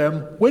well of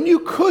them when you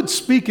could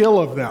speak ill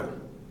of them.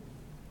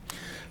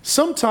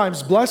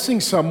 Sometimes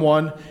blessing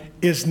someone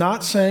is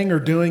not saying or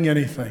doing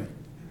anything.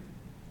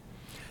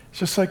 It's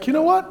just like, you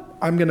know what?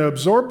 I'm going to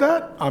absorb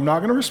that. I'm not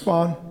going to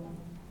respond.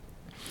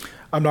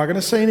 I'm not going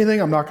to say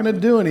anything. I'm not going to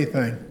do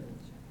anything.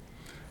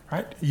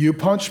 Right? You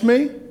punch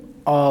me,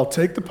 I'll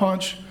take the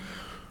punch.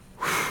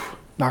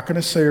 Not going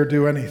to say or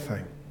do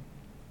anything.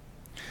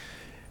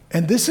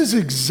 And this is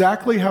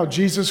exactly how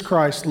Jesus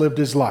Christ lived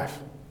his life.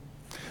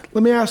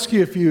 Let me ask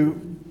you if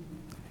you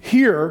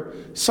hear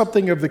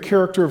something of the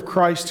character of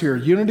Christ here: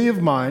 unity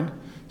of mind,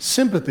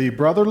 sympathy,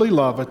 brotherly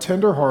love, a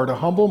tender heart, a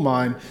humble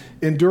mind,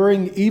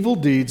 enduring evil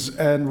deeds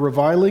and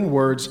reviling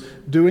words,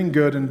 doing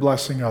good and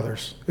blessing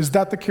others. Is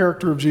that the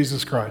character of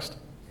Jesus Christ?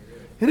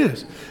 It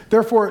is.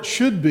 Therefore, it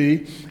should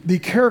be the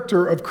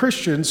character of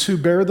Christians who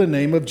bear the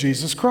name of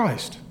Jesus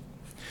Christ.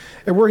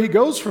 And where he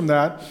goes from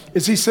that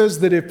is he says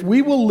that if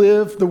we will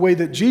live the way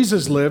that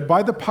Jesus lived,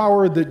 by the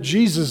power that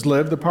Jesus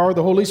lived, the power of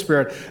the Holy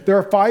Spirit, there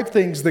are 5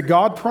 things that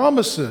God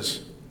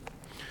promises.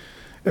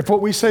 If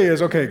what we say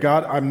is, okay,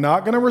 God, I'm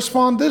not going to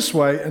respond this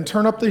way and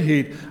turn up the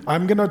heat.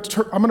 I'm going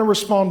to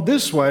respond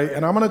this way,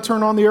 and I'm going to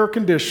turn on the air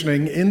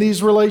conditioning in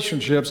these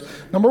relationships.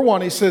 Number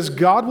 1, he says,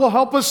 God will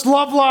help us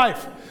love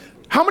life.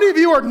 How many of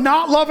you are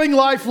not loving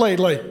life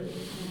lately?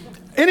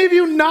 Any of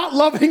you not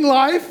loving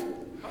life?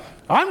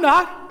 I'm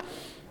not.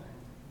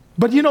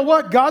 But you know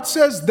what? God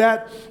says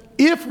that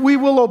if we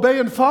will obey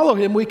and follow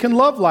him, we can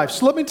love life.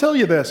 So let me tell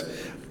you this.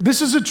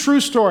 This is a true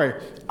story.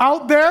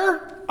 Out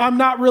there, I'm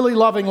not really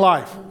loving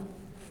life.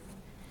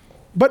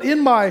 But in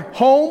my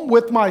home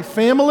with my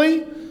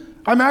family,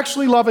 I'm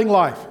actually loving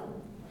life.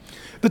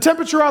 The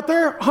temperature out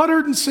there,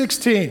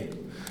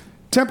 116.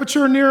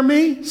 Temperature near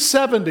me,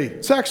 70.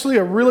 It's actually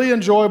a really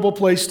enjoyable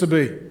place to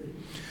be.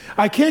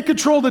 I can't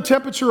control the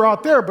temperature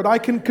out there, but I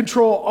can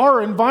control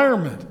our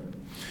environment.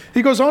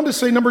 He goes on to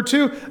say, number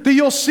 2, that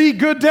you'll see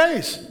good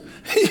days.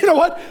 You know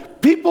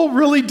what? People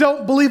really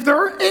don't believe there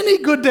are any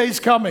good days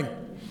coming.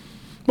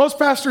 Most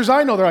pastors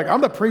I know, they're like, I'm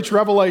going to preach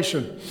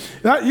Revelation.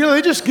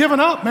 They just given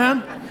up,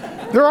 man.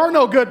 There are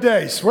no good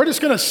days. We're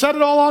just going to set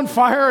it all on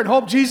fire and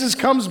hope Jesus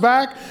comes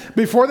back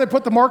before they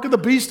put the mark of the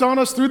beast on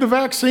us through the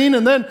vaccine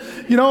and then,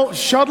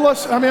 shuttle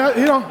us. I mean,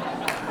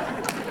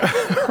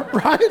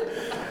 right?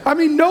 I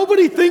mean,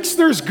 nobody thinks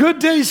there's good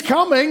days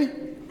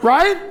coming,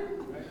 right?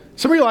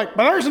 Some of you are like,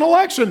 but there's an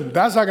election.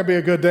 That's not going to be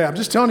a good day. I'm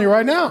just telling you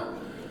right now.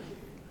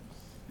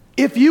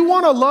 If you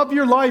want to love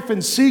your life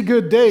and see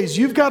good days,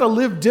 you've got to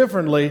live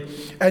differently,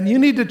 and you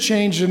need to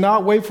change and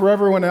not wait for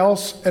everyone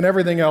else and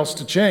everything else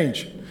to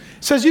change. It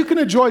says you can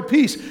enjoy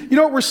peace. You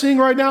know what we're seeing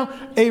right now?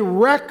 A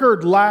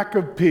record lack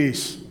of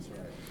peace.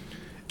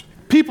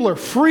 People are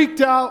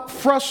freaked out,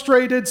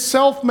 frustrated,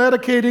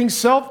 self-medicating,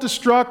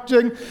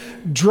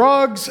 self-destructing,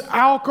 drugs,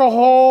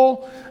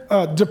 alcohol,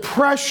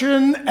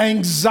 depression,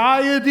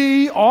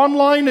 anxiety,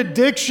 online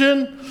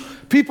addiction.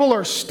 People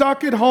are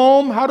stuck at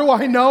home. How do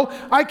I know?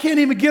 I can't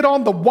even get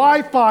on the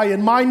Wi-Fi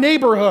in my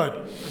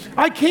neighborhood.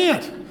 I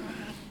can't.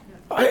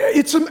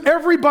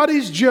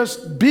 Everybody's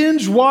just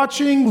binge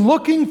watching,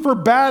 looking for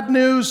bad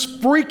news,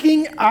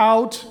 freaking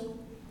out.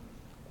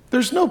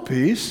 There's no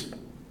peace.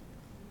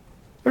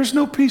 There's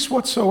no peace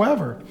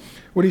whatsoever.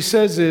 What he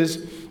says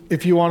is,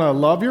 if you want to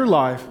love your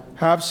life,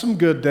 have some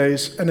good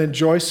days, and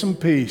enjoy some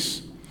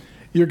peace,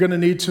 you're going to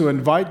need to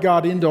invite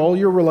God into all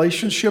your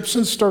relationships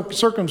and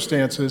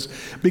circumstances,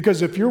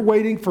 because if you're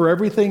waiting for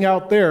everything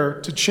out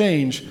there to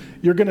change,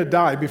 you're going to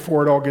die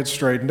before it all gets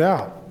straightened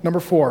out.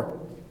 Number 4,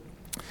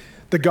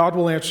 that God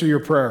will answer your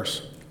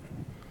prayers.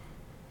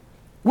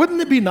 Wouldn't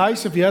it be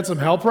nice if you had some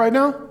help right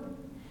now?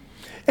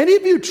 Any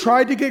of you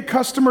tried to get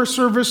customer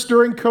service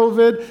during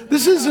COVID?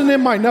 This isn't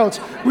in my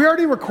notes. We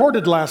already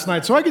recorded last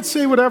night, so I could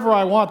say whatever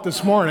I want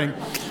this morning.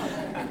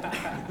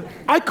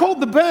 I called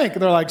the bank,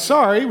 and they're like,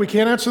 sorry, we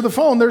can't answer the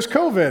phone. There's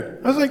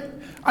COVID. I was like,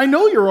 I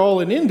know you're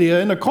all in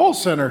India in a call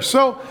center,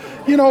 so,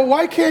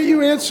 why can't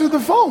you answer the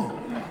phone?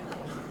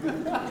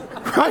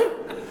 Right?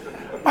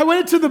 I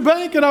went to the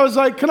bank, and I was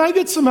like, can I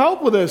get some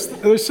help with this?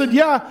 They said,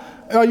 yeah,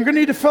 you're going to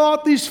need to fill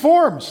out these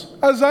forms.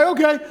 I was like,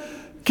 okay.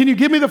 Can you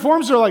give me the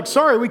forms? They're like,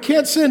 sorry, we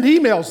can't send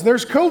emails.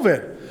 There's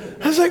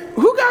COVID. I was like,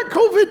 who got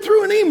COVID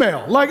through an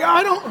email? Like,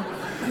 I don't,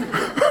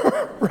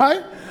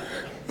 right?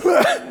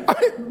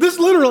 This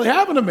literally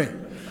happened to me.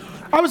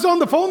 I was on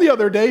the phone the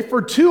other day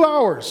for 2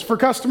 hours for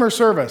customer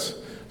service.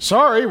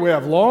 Sorry, we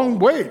have long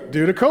wait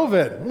due to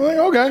COVID. I'm like,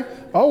 okay,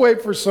 I'll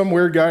wait for some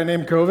weird guy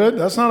named COVID.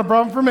 That's not a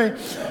problem for me.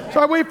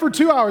 So I wait for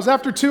 2 hours.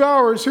 After 2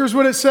 hours, here's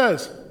what it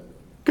says.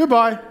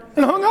 Goodbye,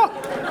 and hung up.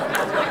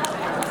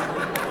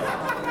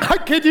 I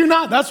kid you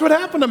not. That's what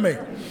happened to me.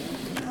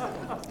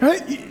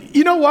 Right?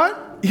 You know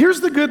what? Here's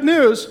the good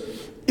news.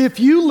 If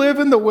you live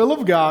in the will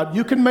of God,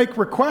 you can make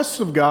requests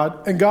of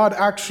God, and God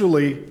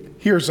actually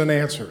hears and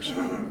answers.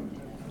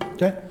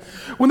 Okay?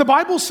 When the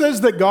Bible says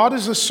that God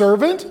is a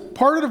servant,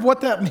 part of what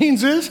that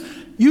means is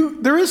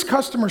there is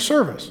customer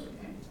service.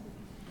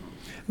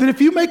 That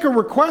if you make a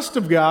request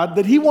of God,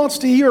 that He wants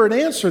to hear and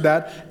answer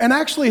that and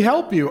actually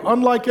help you,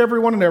 unlike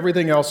everyone and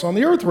everything else on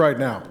the earth right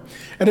now.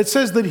 And it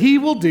says that He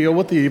will deal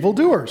with the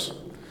evildoers.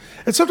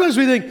 And sometimes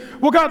we think,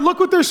 well, God, look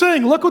what they're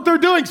saying. Look what they're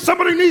doing.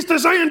 Somebody needs to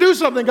say and do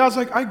something. God's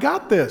like, I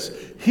got this.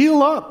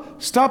 Heal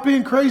up. Stop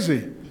being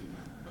crazy.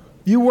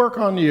 You work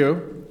on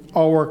you.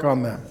 I'll work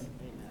on them.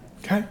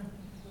 Okay?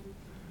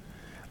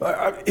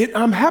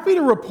 I'm happy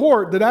to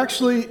report that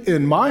actually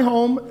in my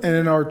home and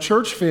in our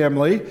church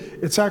family,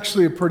 it's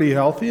actually a pretty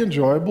healthy,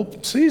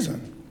 enjoyable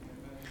season.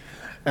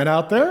 And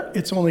out there,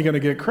 it's only going to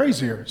get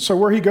crazier. So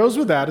where he goes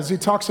with that is he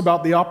talks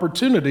about the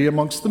opportunity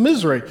amongst the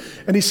misery.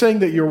 And he's saying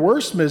that your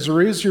worst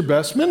misery is your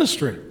best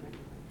ministry.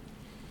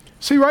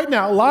 See, right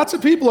now, lots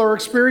of people are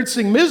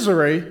experiencing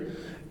misery.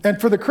 And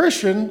for the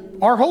Christian,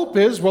 our hope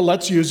is, well,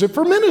 let's use it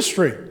for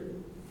ministry.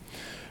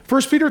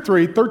 1 Peter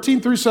 3,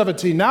 13 through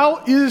 17. Now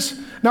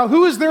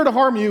who is there to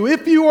harm you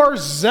if you are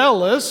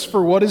zealous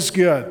for what is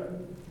good?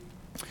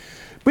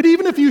 But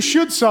even if you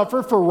should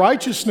suffer for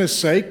righteousness'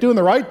 sake, doing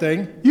the right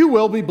thing, you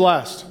will be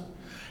blessed.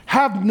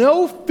 Have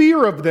no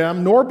fear of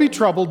them, nor be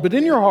troubled, but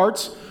in your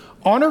hearts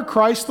honor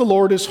Christ the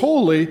Lord as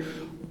holy,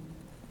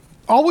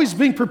 always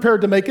being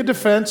prepared to make a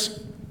defense.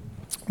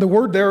 The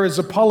word there is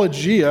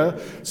apologia.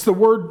 It's the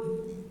word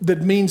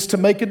that means to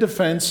make a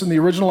defense in the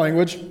original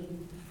language.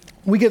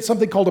 We get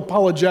something called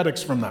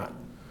apologetics from that.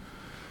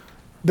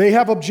 They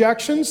have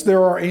objections,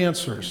 there are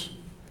answers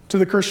to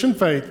the Christian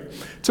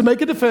faith, to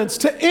make a defense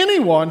to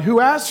anyone who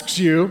asks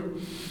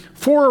you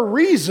for a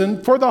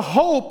reason for the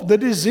hope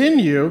that is in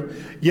you,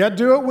 yet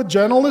do it with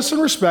gentleness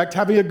and respect,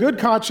 having a good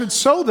conscience,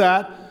 so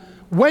that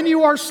when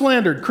you are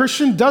slandered,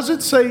 Christian, does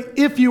it say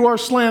if you are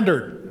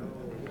slandered?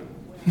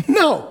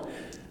 No.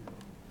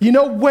 You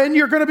know when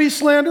you're going to be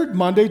slandered?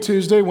 Monday,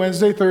 Tuesday,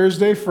 Wednesday,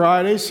 Thursday,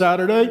 Friday,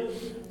 Saturday,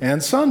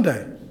 and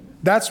Sunday.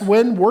 That's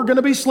when we're going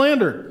to be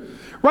slandered.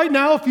 Right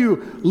now, if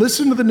you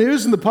listen to the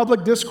news and the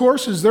public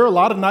discourse, is there a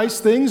lot of nice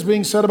things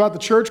being said about the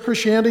church,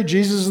 Christianity,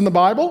 Jesus, and the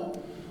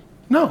Bible?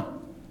 No.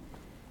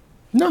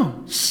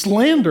 No.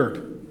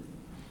 Slandered.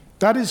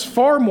 That is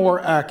far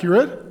more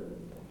accurate.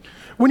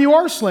 When you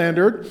are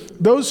slandered,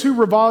 those who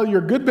revile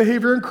your good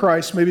behavior in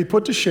Christ may be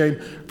put to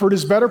shame, for it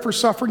is better for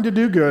suffering to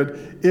do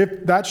good,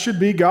 if that should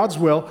be God's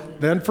will,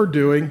 than for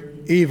doing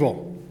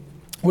evil.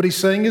 What he's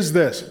saying is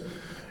this: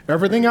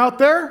 everything out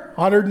there,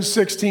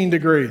 116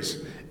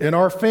 degrees. In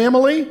our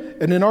family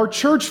and in our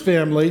church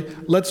family,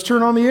 let's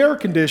turn on the air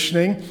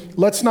conditioning.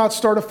 Let's not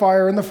start a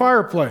fire in the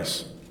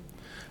fireplace.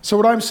 So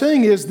what I'm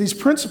saying is these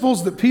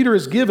principles that Peter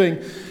is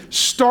giving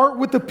start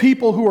with the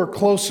people who are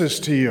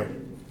closest to you.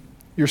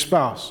 Your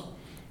spouse,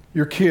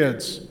 your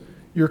kids,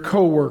 your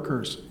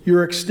coworkers,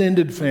 your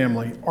extended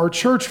family, our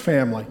church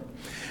family.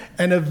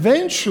 And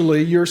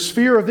eventually your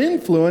sphere of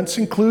influence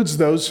includes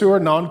those who are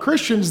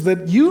non-Christians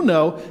that you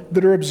know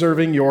that are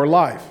observing your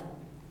life.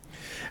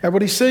 And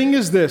what he's saying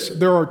is this: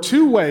 there are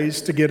two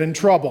ways to get in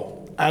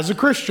trouble as a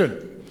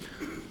Christian.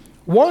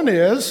 One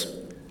is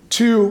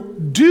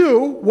to do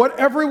what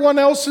everyone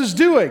else is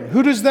doing.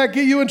 Who does that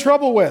get you in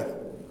trouble with?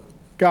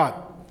 God.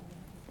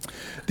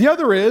 The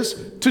other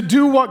is to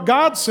do what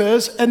God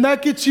says, and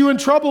that gets you in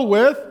trouble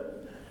with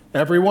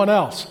everyone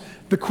else.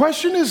 The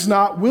question is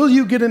not, will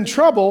you get in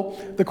trouble?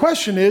 The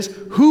question is,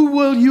 who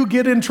will you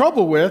get in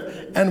trouble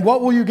with, and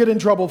what will you get in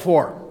trouble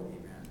for?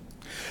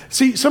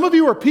 See, some of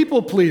you are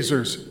people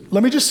pleasers.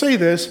 Let me just say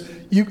this.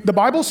 The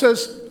Bible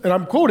says, and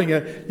I'm quoting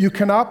it, you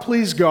cannot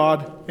please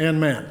God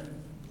and man.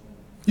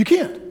 You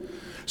can't.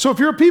 So if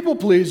you're a people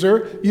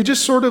pleaser, you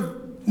just sort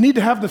of need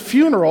to have the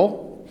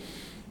funeral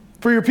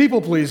for your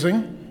people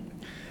pleasing.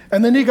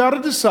 And then you got to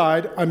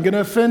decide, I'm going to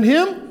offend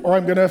him or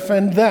I'm going to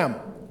offend them.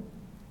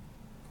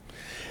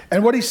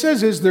 And what he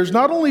says is there's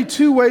not only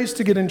two ways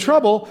to get in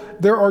trouble,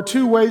 there are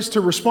two ways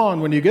to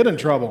respond when you get in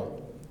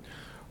trouble.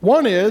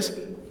 One is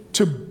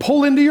to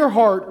pull into your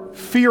heart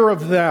fear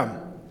of them.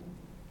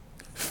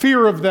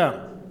 Fear of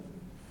them.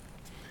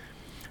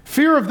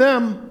 Fear of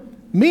them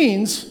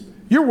means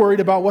you're worried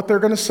about what they're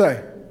going to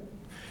say.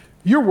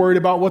 You're worried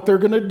about what they're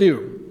going to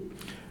do.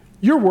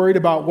 You're worried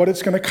about what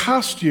it's going to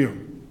cost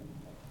you.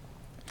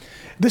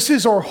 This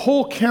is our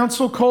whole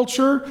cancel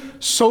culture,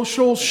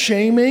 social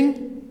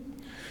shaming.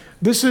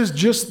 This is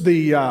just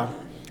the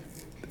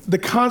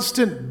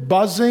constant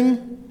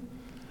buzzing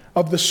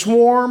of the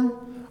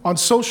swarm on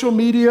social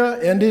media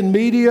and in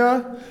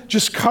media,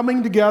 just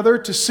coming together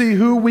to see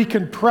who we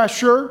can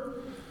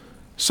pressure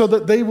so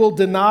that they will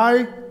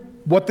deny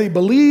what they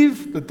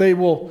believe, that they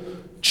will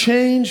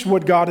change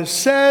what God has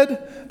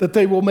said, that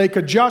they will make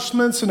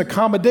adjustments and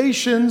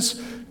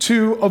accommodations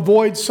to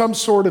avoid some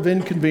sort of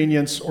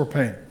inconvenience or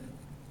pain.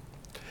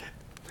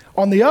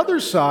 On the other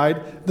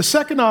side, the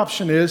second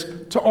option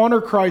is to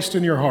honor Christ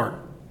in your heart.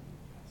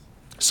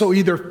 So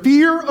either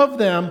fear of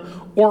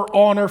them or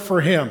honor for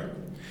him.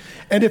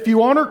 And if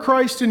you honor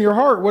Christ in your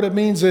heart, what it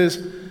means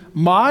is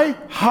my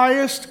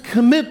highest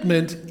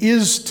commitment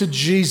is to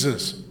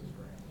Jesus.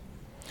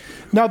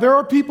 Now, there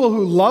are people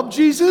who love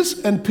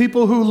Jesus and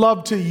people who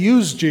love to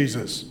use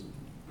Jesus.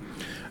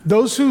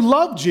 Those who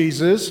love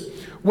Jesus,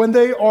 when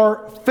they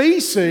are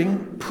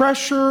facing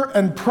pressure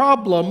and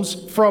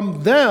problems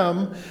from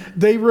them,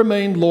 they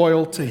remain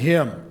loyal to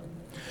him.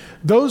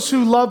 Those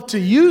who love to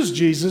use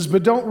Jesus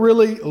but don't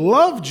really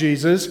love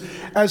Jesus,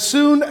 as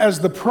soon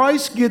as the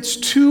price gets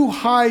too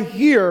high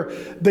here,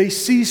 they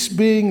cease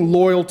being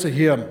loyal to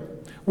him.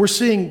 We're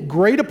seeing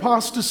great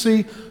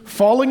apostasy,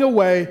 falling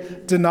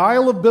away,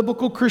 denial of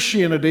biblical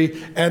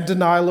Christianity, and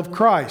denial of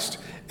Christ.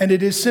 And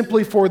it is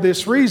simply for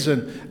this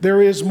reason.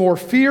 There is more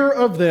fear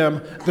of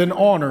them than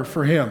honor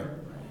for him.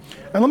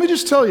 And let me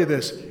just tell you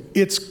this.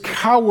 It's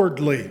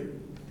cowardly.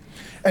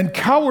 And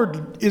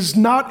coward is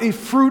not a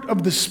fruit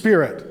of the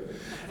Spirit.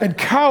 And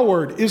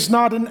coward is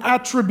not an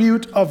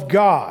attribute of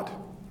God.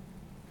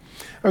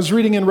 I was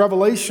reading in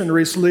Revelation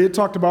recently, it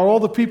talked about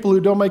all the people who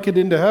don't make it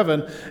into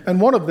heaven,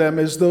 and one of them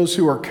is those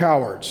who are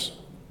cowards.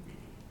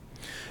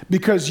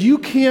 Because you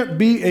can't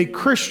be a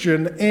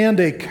Christian and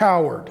a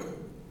coward.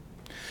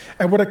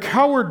 And what a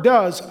coward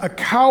does, a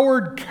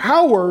coward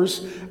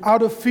cowers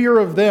out of fear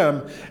of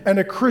them, and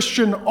a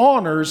Christian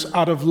honors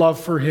out of love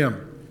for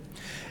him.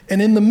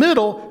 And in the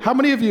middle, how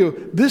many of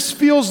you, this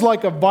feels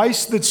like a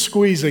vice that's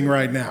squeezing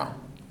right now?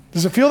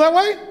 Does it feel that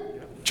way?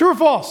 True or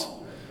false?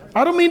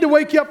 I don't mean to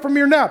wake you up from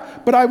your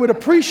nap, but I would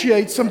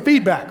appreciate some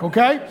feedback,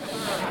 okay?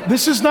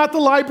 This is not the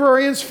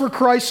Librarians for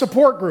Christ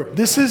support group.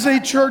 This is a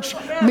church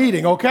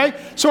meeting, okay?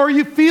 So are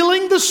you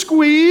feeling the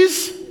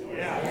squeeze?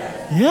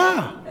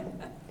 Yeah.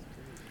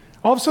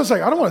 All of a sudden it's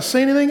like, I don't want to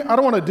say anything. I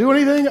don't want to do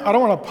anything. I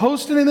don't want to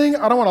post anything.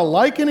 I don't want to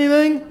like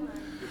anything.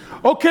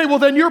 Okay, well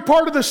then you're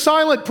part of the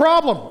silent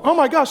problem. Oh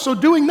my gosh, so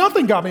doing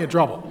nothing got me in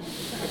trouble.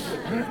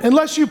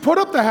 Unless you put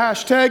up the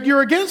hashtag,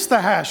 you're against the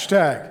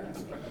hashtag.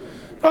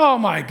 Oh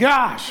my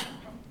gosh.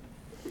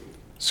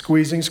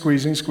 Squeezing,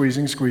 squeezing,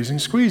 squeezing, squeezing,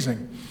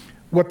 squeezing.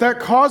 What that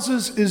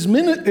causes is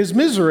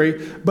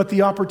misery, but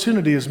the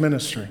opportunity is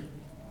ministry.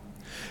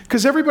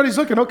 Because everybody's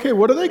looking, okay,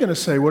 what are they going to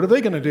say? What are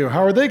they going to do?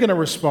 How are they going to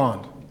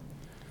respond?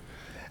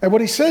 And what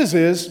he says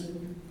is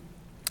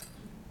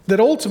that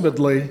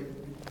ultimately,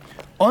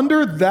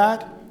 under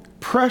that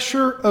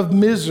pressure of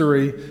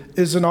misery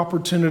is an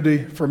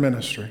opportunity for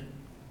ministry.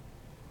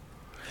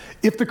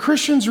 If the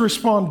Christians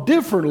respond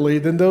differently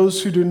than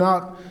those who do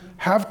not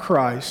have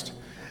Christ,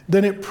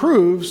 then it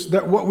proves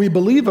that what we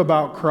believe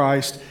about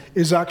Christ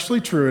is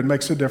actually true and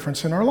makes a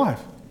difference in our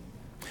life.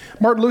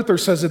 Martin Luther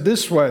says it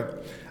this way,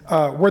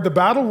 where the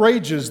battle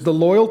rages, the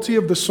loyalty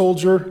of the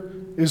soldier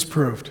is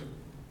proved.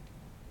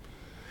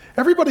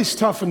 Everybody's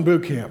tough in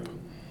boot camp.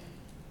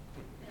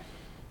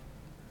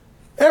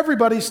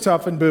 Everybody's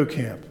tough in boot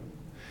camp.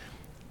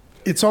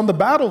 It's on the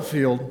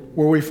battlefield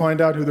where we find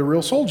out who the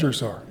real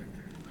soldiers are.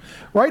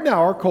 Right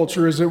now, our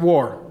culture is at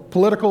war.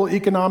 Political,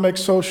 economic,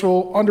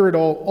 social, under it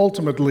all,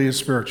 ultimately is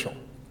spiritual.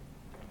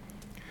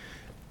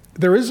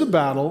 There is a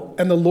battle,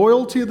 and the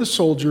loyalty of the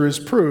soldier is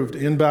proved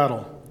in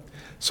battle.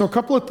 So a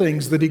couple of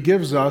things that he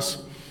gives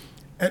us,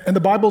 and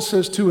the Bible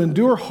says to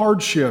endure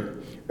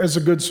hardship as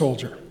a good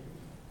soldier.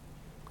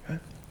 Okay?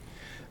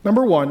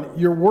 Number one,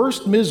 your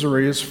worst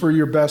misery is for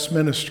your best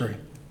ministry.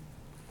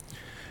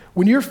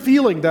 When you're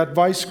feeling that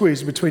vice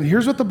squeeze between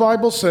here's what the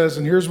Bible says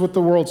and here's what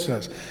the world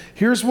says.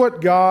 Here's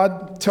what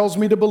God tells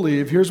me to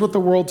believe. Here's what the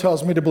world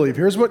tells me to believe.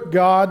 Here's what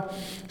God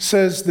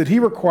says that he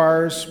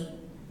requires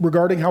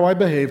regarding how I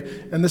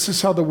behave. And this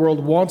is how the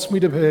world wants me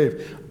to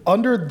behave.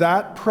 Under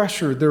that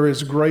pressure, there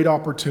is great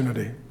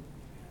opportunity.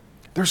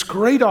 There's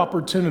great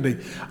opportunity.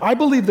 I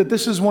believe that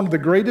this is one of the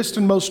greatest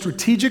and most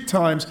strategic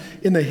times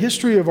in the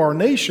history of our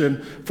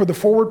nation for the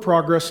forward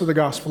progress of the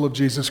gospel of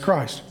Jesus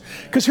Christ.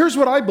 Because here's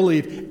what I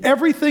believe.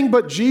 Everything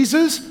but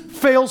Jesus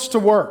fails to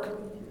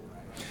work.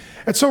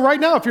 And so right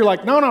now, if you're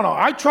like, no,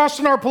 I trust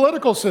in our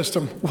political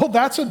system. Well,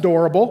 that's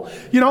adorable.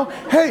 You know,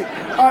 hey,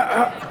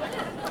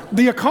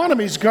 the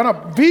economy's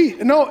gonna V.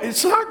 No,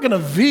 it's not gonna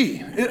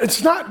V.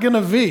 It's not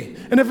gonna V.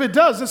 And if it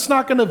does, it's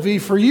not gonna V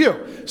for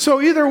you.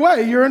 So either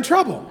way, you're in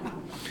trouble.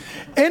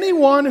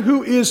 Anyone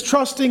who is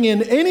trusting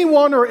in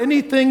anyone or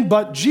anything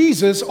but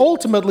Jesus,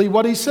 ultimately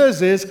what he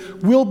says is,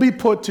 will be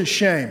put to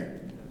shame.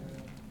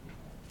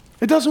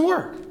 It doesn't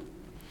work.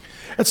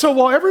 And so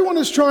while everyone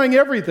is trying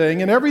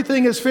everything and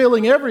everything is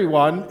failing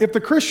everyone, if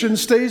the Christian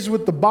stays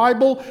with the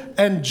Bible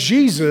and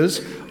Jesus,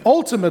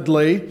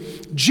 ultimately,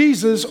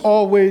 Jesus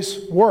always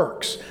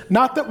works.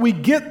 Not that we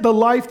get the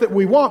life that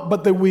we want,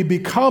 but that we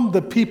become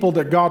the people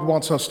that God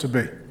wants us to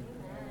be.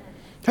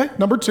 Okay,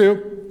 number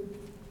two.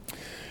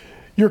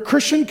 Your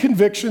Christian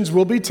convictions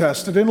will be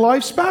tested in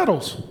life's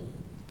battles.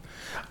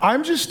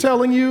 I'm just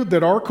telling you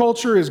that our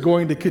culture is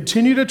going to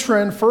continue to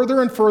trend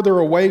further and further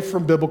away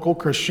from biblical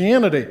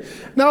Christianity.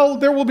 Now,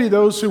 there will be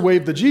those who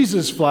wave the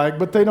Jesus flag,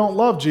 but they don't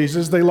love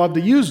Jesus. They love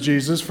to use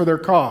Jesus for their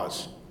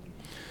cause.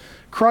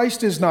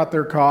 Christ is not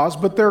their cause,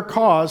 but their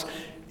cause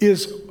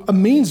is a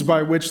means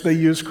by which they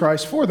use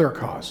Christ for their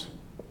cause.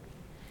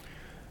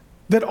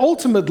 That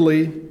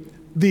ultimately,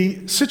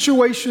 the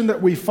situation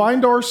that we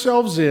find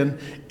ourselves in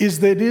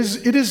is that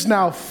it is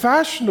now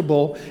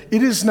fashionable,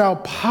 it is now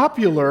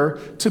popular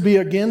to be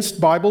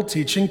against Bible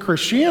teaching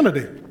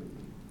Christianity.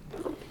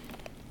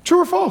 True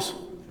or false?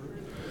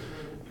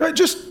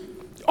 Just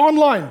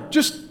online,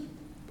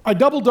 I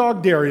double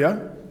dog dare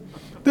you.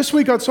 This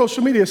week on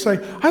social media say,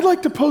 I'd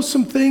like to post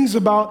some things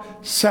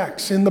about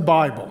sex in the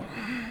Bible.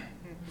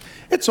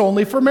 It's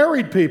only for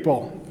married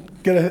people.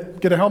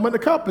 Get a helmet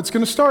and a cup. It's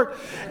going to start.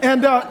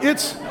 And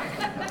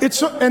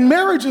and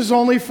marriage is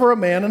only for a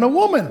man and a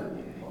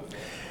woman.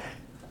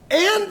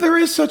 And there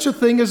is such a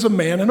thing as a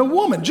man and a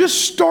woman.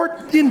 Just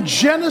start in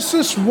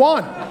Genesis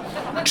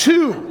 1,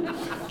 2.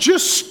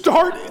 Just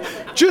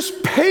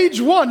page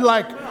 1.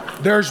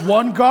 Like, there's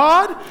one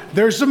God,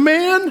 there's a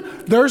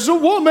man, there's a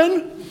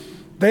woman.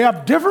 They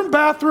have different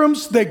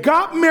bathrooms. They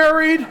got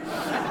married.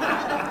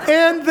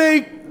 And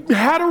they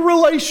had a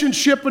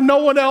relationship and no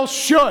one else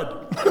should.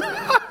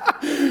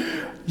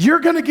 You're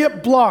going to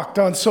get blocked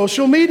on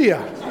social media.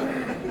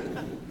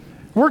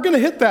 We're going to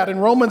hit that in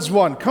Romans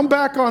 1. Come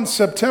back on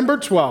September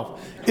 12th.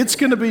 It's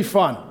going to be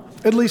fun,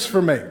 at least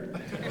for me.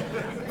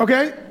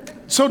 Okay?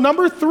 So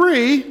number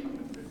 3,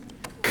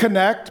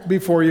 connect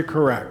before you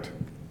correct.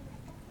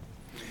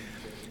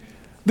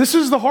 This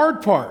is the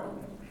hard part.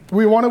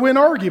 We want to win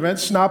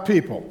arguments, not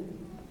people.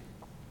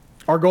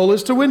 Our goal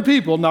is to win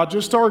people, not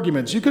just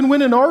arguments. You can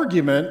win an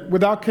argument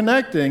without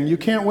connecting. You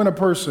can't win a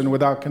person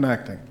without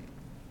connecting.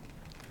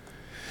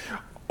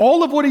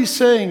 All of what he's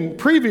saying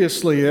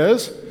previously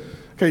is,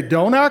 okay,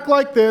 don't act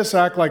like this,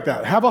 act like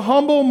that. Have a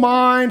humble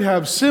mind,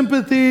 have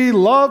sympathy,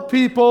 love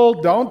people,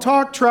 don't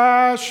talk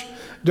trash,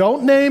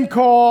 don't name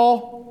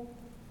call.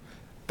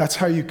 That's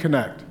how you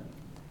connect,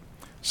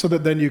 so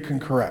that then you can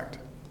correct.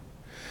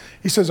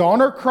 He says,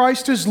 honor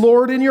Christ as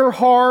Lord in your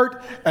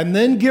heart, and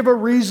then give a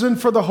reason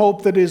for the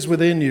hope that is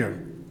within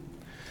you.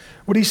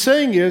 What he's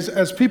saying is,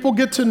 as people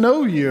get to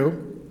know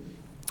you,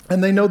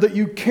 and they know that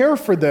you care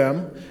for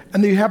them,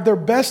 and that you have their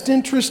best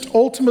interest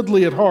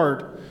ultimately at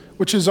heart,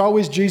 which is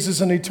always Jesus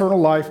and eternal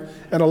life,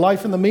 and a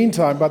life in the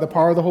meantime by the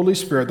power of the Holy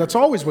Spirit. That's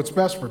always what's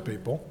best for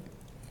people.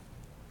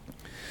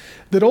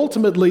 That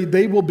ultimately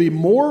they will be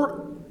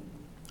more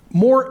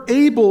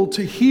able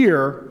to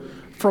hear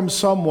from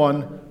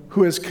someone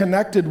who is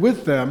connected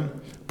with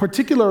them,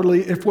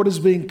 particularly if what is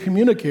being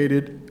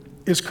communicated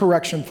is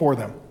correction for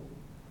them.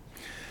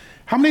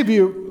 How many of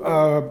you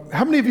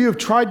have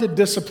tried to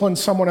discipline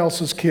someone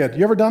else's kid?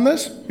 You ever done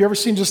this? You ever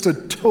seen just a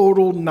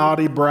total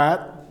naughty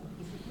brat,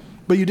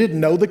 but you didn't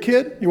know the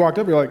kid? You walked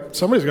up, you're like,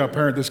 somebody's got to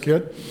parent this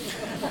kid.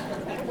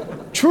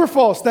 True or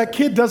false, that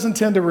kid doesn't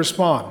tend to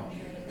respond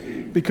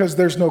because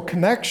there's no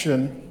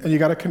connection, and you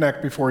got to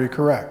connect before you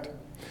correct.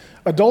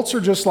 Adults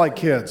are just like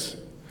kids.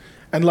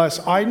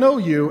 Unless I know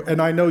you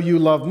and I know you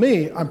love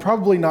me, I'm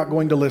probably not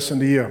going to listen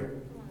to you.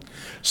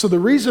 So the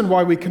reason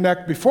why we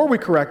connect before we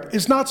correct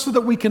is not so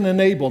that we can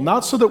enable,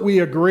 not so that we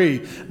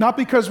agree, not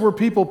because we're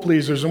people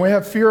pleasers and we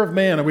have fear of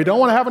man and we don't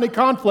want to have any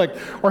conflict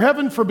or,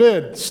 heaven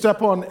forbid,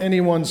 step on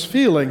anyone's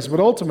feelings, but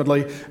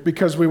ultimately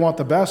because we want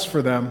the best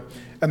for them.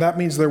 And that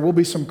means there will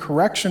be some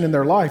correction in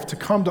their life to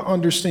come to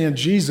understand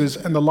Jesus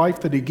and the life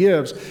that he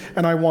gives.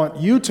 And I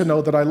want you to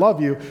know that I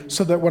love you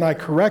so that when I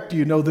correct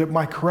you, know that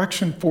my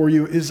correction for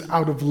you is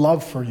out of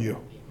love for you.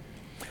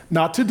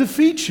 Not to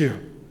defeat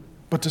you,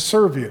 but to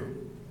serve you.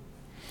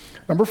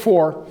 Number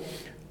 4,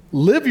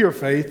 live your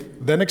faith,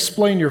 then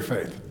explain your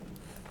faith.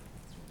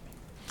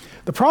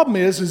 The problem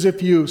is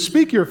if you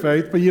speak your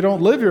faith, but you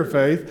don't live your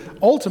faith,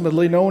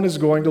 ultimately no one is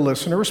going to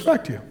listen or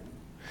respect you.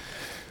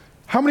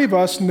 How many of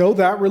us know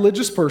that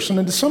religious person,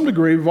 and to some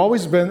degree, we've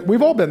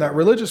all been that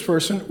religious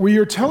person where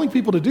you're telling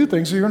people to do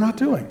things that you're not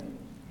doing.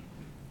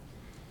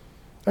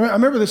 I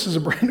remember this as a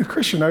brand new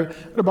Christian. I had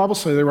a Bible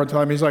study there one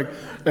time. He's like,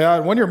 yeah,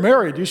 when you're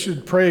married, you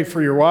should pray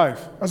for your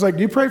wife. I was like,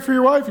 do you pray for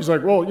your wife? He's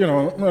like, well,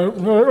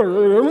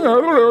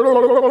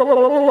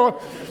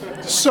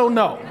 so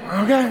no,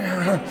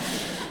 okay?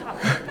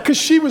 Because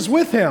she was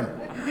with him.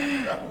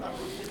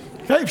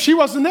 Okay, if she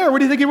wasn't there, what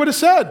do you think he would have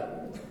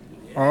said?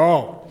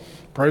 Oh,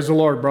 praise the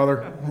Lord,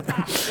 brother.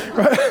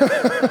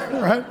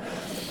 Right?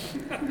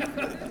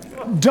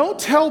 Don't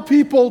tell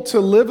people to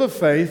live a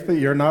faith that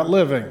you're not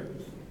living.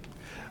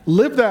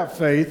 Live that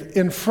faith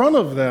in front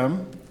of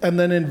them and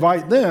then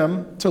invite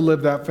them to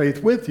live that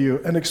faith with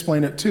you and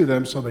explain it to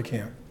them so they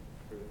can.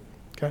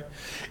 Okay?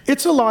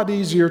 It's a lot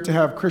easier to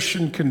have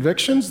Christian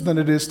convictions than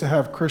it is to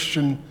have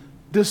Christian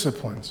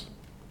disciplines.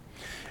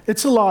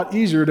 It's a lot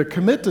easier to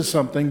commit to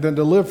something than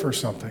to live for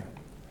something.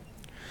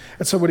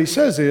 And so what he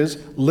says is,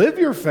 live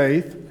your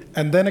faith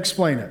and then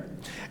explain it.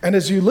 And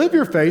as you live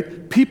your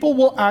faith, people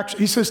will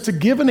actually, he says, to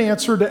give an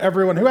answer to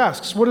everyone who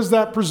asks. What does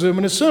that presume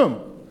and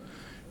assume?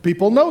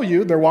 People know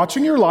you, they're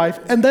watching your life,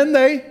 and then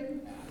they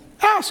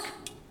ask.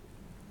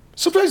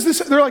 Sometimes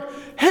they're like,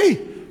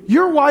 hey,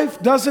 your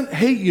wife doesn't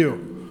hate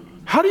you.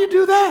 How do you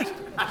do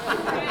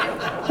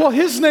that? Well,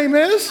 his name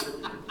is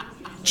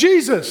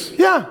Jesus.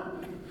 Yeah.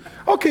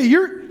 Okay,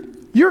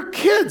 your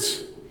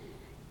kids,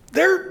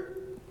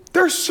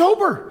 they're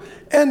sober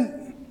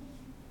and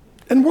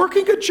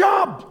working a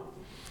job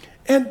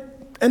and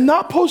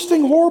not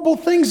posting horrible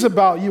things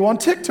about you on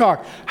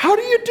TikTok. How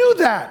do you do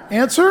that?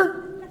 Answer.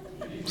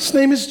 His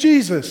name is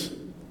Jesus.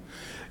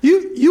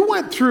 You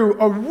went through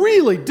a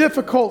really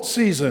difficult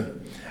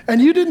season, and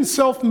you didn't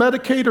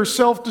self-medicate or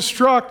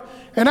self-destruct,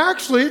 and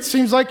actually it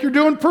seems like you're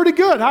doing pretty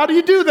good. How do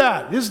you do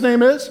that? His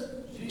name is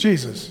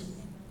Jesus.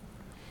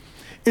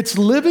 It's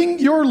living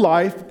your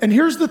life, and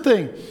here's the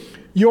thing.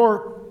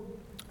 Your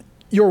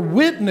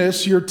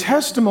witness, your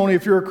testimony,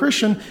 if you're a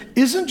Christian,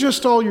 isn't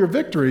just all your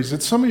victories.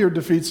 It's some of your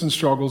defeats and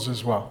struggles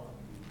as well.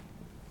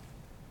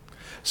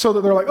 So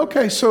that they're like,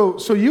 okay, so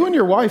you and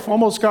your wife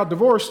almost got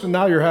divorced and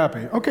now you're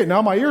happy. Okay,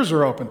 now my ears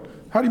are open.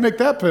 How do you make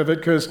that pivot?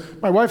 Because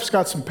my wife's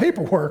got some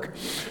paperwork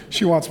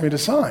she wants me to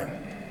sign.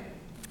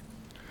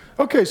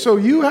 Okay, so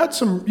you had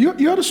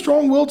a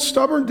strong-willed,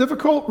 stubborn,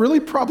 difficult, really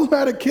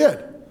problematic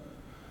kid.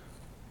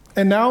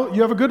 And now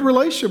you have a good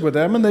relationship with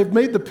them and they've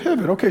made the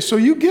pivot. Okay, so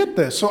you get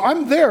this. So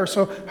I'm there,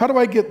 so how do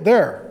I get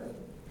there?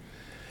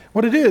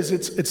 What it is,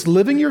 it's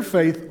living your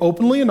faith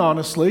openly and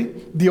honestly.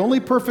 The only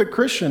perfect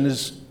Christian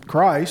is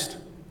Christ.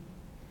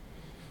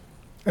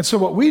 And so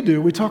what we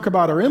do, we talk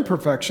about our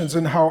imperfections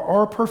and how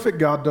our perfect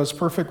God does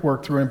perfect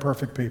work through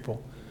imperfect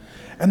people.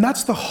 And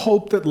that's the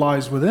hope that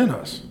lies within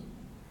us.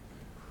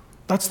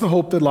 That's the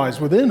hope that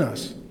lies within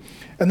us.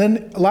 And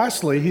then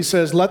lastly, he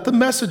says, let the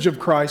message of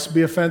Christ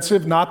be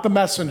offensive, not the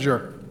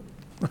messenger.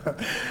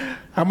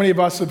 How many of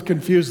us have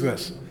confused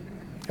this?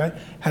 Okay?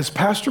 Has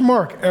Pastor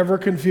Mark ever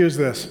confused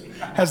this?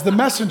 Has the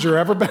messenger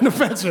ever been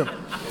offensive?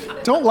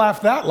 Don't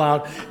laugh that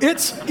loud.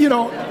 It's,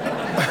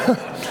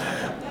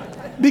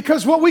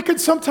 because what we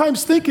could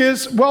sometimes think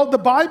is, well,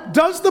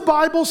 does the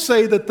Bible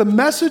say that the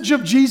message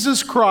of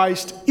Jesus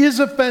Christ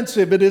is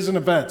offensive? It is an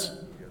offense.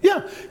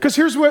 Yeah, because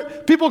here's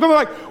what people come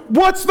like,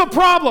 what's the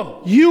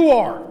problem? You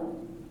are.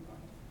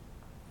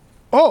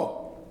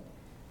 Oh,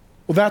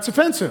 well, that's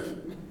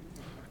offensive.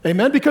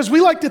 Amen? Because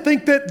we like to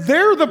think that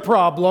they're the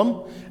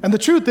problem And the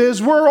truth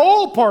is, we're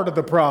all part of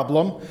the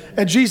problem,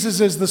 and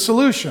Jesus is the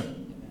solution.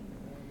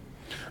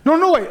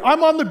 No, wait,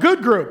 I'm on the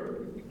good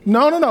group.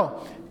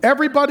 No.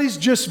 Everybody's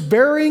just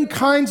varying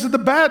kinds of the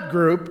bad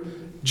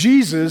group.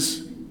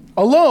 Jesus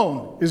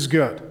alone is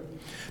good.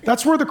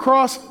 That's where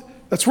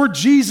that's where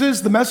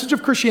Jesus, the message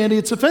of Christianity,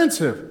 it's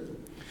offensive.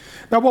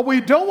 Now, what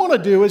we don't want to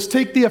do is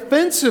take the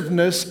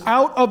offensiveness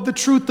out of the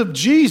truth of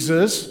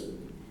Jesus,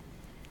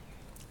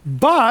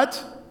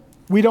 but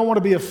we don't want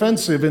to be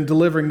offensive in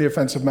delivering the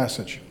offensive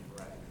message.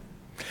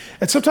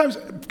 And sometimes,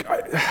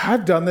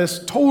 I've done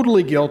this,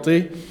 totally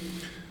guilty,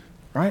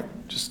 right?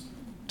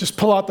 Just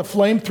pull out the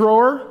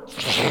flamethrower.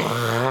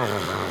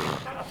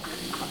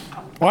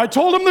 Well, I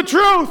told him the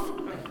truth.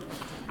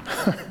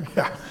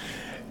 Yeah,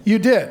 you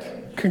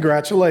did.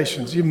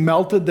 Congratulations. You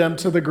melted them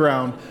to the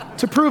ground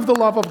to prove the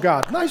love of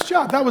God. Nice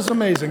job. That was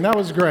amazing. That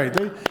was great.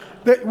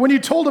 When you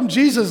told them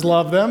Jesus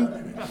loved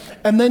them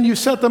and then you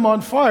set them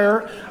on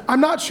fire, I'm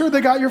not sure they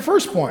got your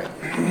first point.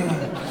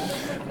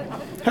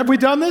 Have we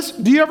done this?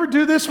 Do you ever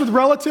do this with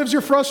relatives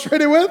you're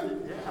frustrated with?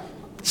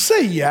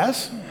 Say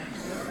yes.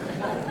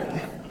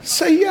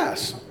 Say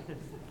yes.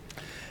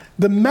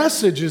 The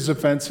message is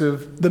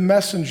offensive. The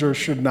messenger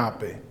should not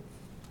be.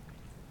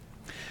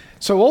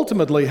 So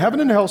ultimately, heaven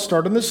and hell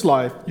start in this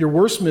life, your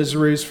worst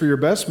miseries for your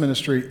best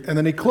ministry, and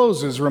then he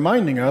closes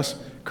reminding us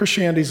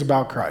Christianity is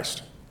about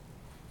Christ.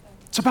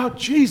 It's about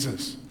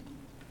Jesus.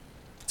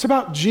 It's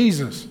about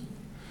Jesus.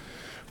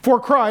 For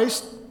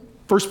Christ,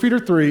 1 Peter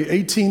 3,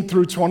 18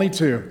 through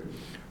 22.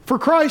 For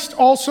Christ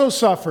also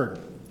suffered.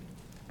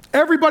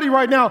 Everybody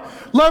right now,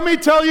 let me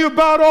tell you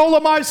about all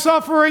of my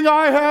suffering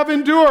I have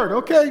endured.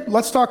 Okay,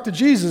 let's talk to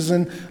Jesus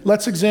and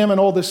let's examine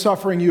all this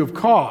suffering you have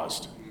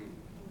caused.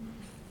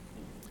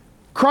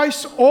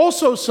 Christ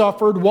also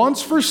suffered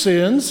once for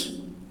sins,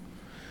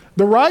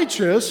 the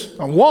righteous,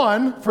 and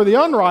one for the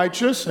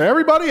unrighteous,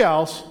 everybody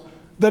else,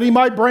 that he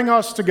might bring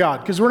us to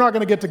God, because we're not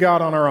going to get to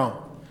God on our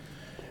own.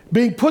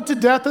 Being put to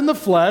death in the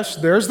flesh,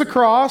 there's the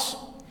cross,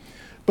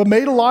 but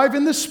made alive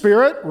in the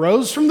spirit,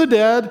 rose from the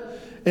dead,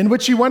 in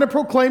which he went and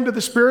proclaimed to the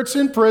spirits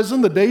in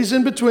prison, the days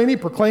in between, he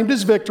proclaimed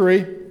his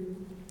victory,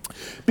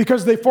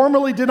 because they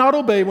formerly did not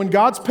obey when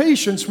God's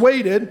patience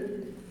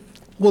waited.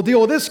 We'll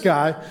deal with this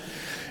guy.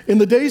 In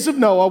the days of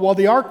Noah, while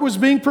the ark was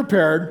being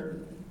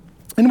prepared,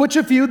 in which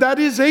a few, that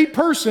is 8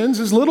 persons,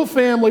 his little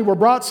family, were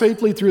brought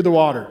safely through the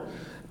water.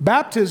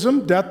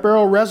 Baptism, death,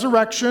 burial,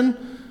 resurrection,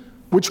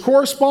 which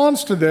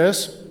corresponds to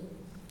this,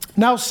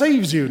 now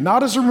saves you,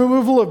 not as a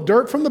removal of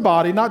dirt from the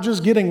body, not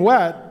just getting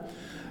wet,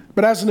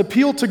 but as an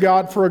appeal to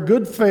God for a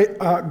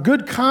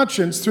good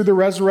conscience through the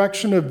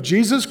resurrection of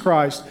Jesus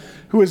Christ,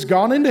 who has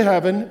gone into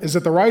heaven, is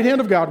at the right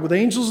hand of God with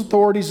angels,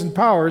 authorities, and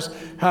powers,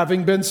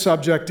 having been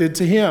subjected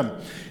to him.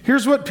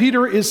 Here's what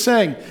Peter is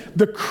saying.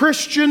 The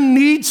Christian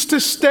needs to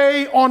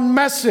stay on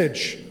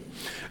message.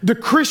 The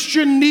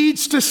Christian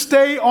needs to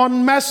stay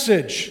on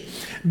message.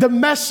 The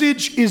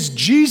message is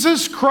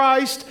Jesus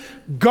Christ,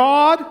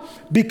 God,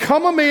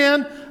 become a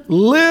man,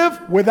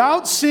 live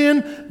without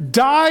sin,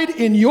 died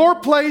in your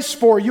place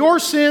for your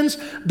sins,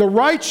 the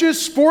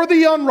righteous for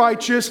the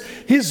unrighteous.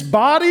 His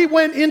body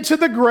went into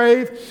the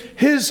grave.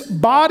 His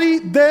body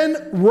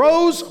then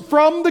rose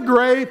from the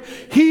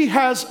grave. He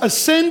has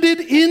ascended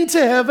into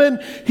heaven.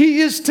 He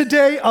is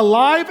today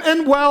alive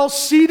and well,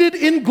 seated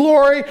in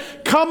glory,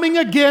 coming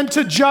again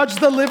to judge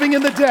the living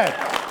and the dead.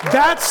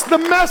 That's the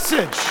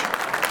message.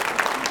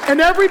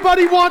 And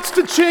everybody wants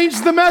to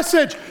change the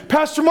message.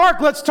 Pastor Mark,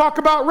 let's talk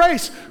about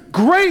race.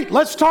 Great,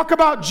 let's talk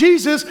about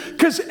Jesus,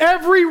 because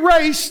every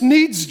race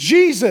needs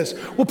Jesus.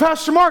 Well,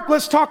 Pastor Mark,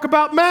 let's talk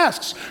about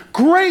masks.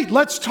 Great,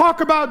 let's talk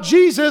about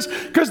Jesus,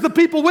 because the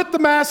people with the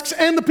masks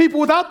and the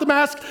people without the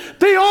mask,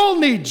 they all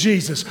need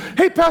Jesus.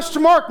 Hey, Pastor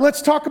Mark,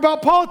 let's talk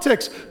about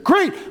politics.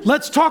 Great,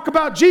 let's talk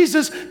about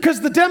Jesus, because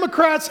the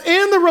Democrats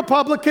and the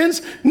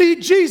Republicans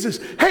need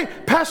Jesus. Hey,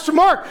 Pastor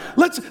Mark,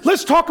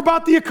 let's talk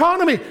about the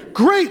economy.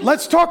 Great,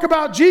 let's talk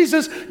about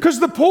Jesus, because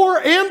the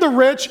poor and the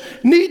rich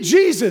need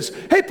Jesus.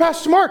 Hey,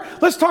 Pastor Mark,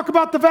 let's talk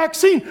about the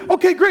vaccine.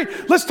 Okay,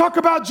 great. Let's talk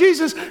about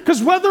Jesus,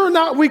 because whether or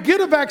not we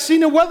get a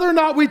vaccine and whether or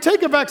not we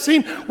take a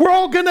vaccine, we're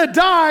all going to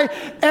die,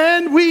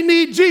 and we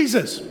need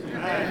Jesus.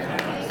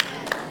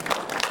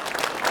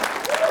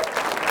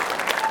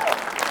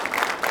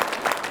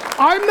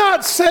 I'm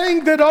not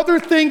saying that other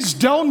things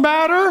don't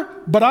matter,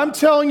 but I'm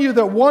telling you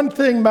that one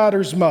thing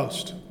matters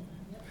most,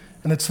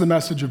 and it's the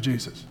message of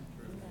Jesus.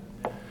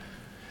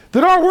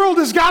 That our world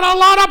has got a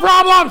lot of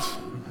problems.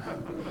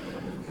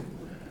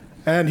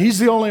 And he's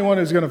the only one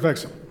who's going to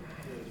fix them.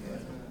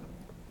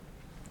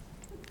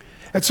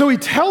 And so he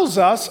tells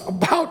us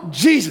about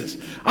Jesus.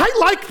 I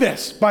like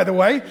this, by the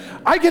way.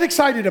 I get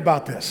excited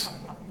about this.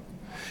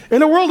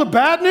 In a world of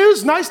bad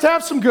news, nice to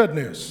have some good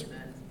news.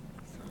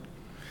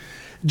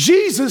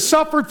 Jesus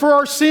suffered for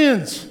our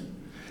sins.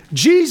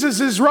 Jesus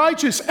is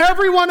righteous.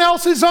 Everyone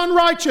else is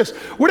unrighteous.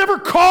 Whatever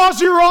cause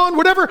you're on,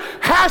 whatever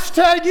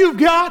hashtag you've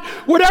got,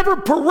 whatever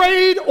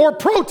parade or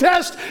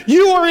protest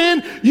you are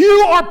in, you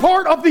are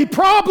part of the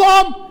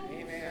problem.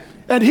 Amen.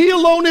 And he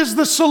alone is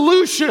the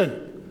solution.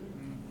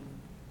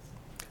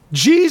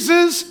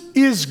 Jesus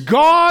is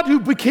God who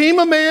became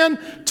a man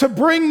to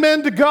bring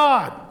men to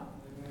God.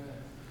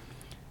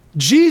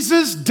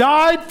 Jesus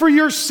died for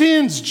your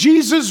sins.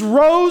 Jesus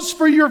rose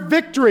for your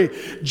victory.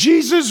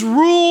 Jesus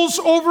rules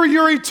over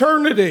your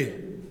eternity.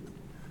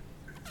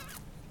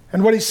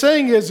 And what he's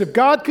saying is, if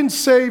God can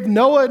save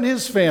Noah and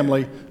his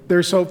family,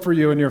 there's hope for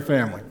you and your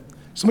family.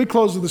 So let me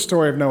close with the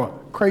story of Noah.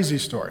 Crazy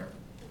story.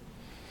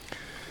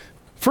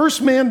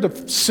 First man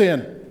to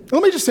sin.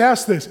 Let me just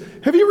ask this.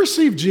 Have you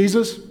received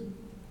Jesus?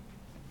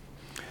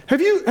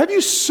 Have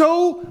you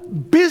so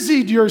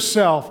busied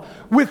yourself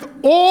with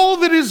all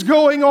that is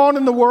going on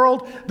in the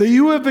world that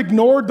you have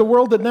ignored the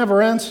world that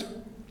never ends?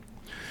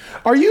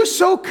 Are you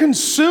so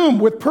consumed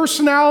with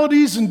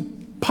personalities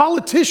and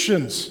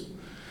politicians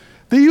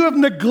that you have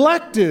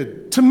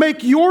neglected to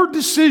make your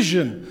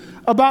decision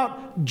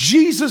about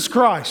Jesus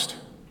Christ?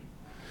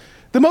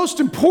 The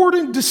most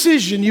important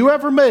decision you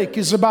ever make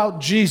is about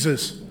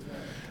Jesus.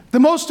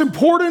 The most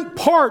important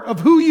part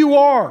of who you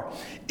are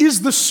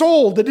is the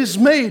soul that is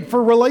made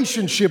for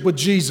relationship with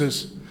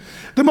Jesus.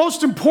 The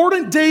most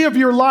important day of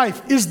your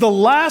life is the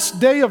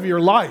last day of your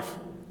life.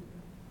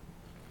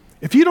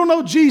 If you don't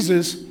know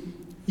Jesus,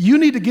 you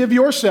need to give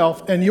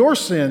yourself and your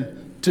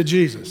sin to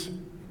Jesus.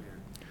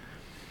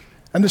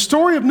 And the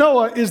story of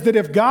Noah is that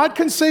if God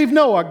can save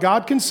Noah,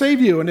 God can save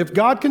you. And if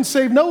God can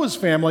save Noah's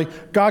family,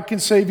 God can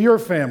save your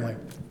family.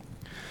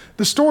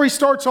 The story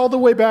starts all the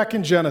way back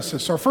in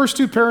Genesis. Our first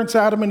two parents,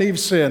 Adam and Eve,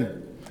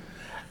 sin.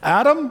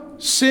 Adam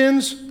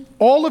sins.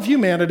 All of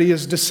humanity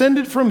is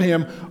descended from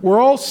him. We're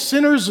all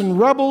sinners and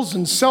rebels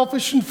and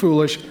selfish and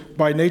foolish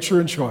by nature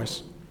and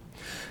choice.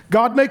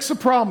 God makes a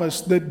promise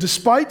that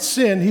despite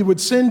sin, he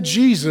would send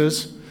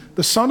Jesus,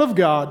 the Son of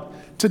God,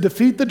 to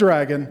defeat the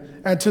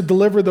dragon and to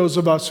deliver those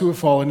of us who have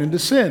fallen into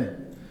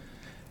sin.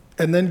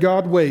 And then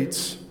God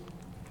waits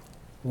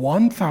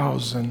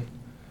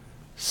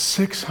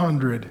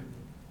 1,600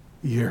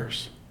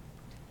 years.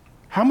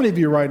 How many of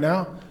you right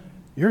now,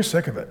 you're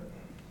sick of it?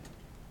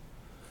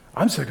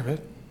 I'm sick of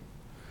it.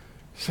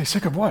 You say,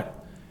 sick of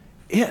what?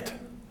 It.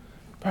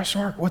 Pastor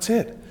Mark, what's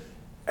it?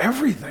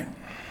 Everything.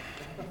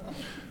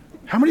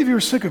 How many of you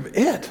are sick of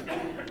it?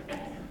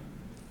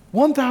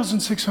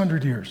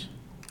 1,600 years.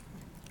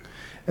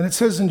 And it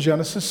says in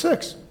Genesis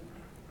 6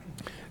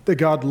 that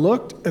God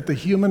looked at the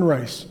human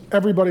race,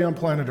 everybody on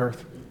planet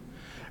Earth,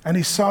 and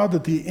he saw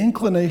that the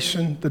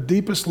inclination, the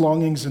deepest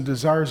longings and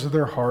desires of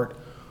their heart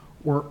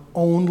were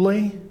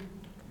only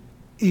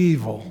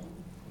evil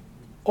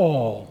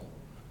all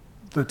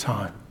the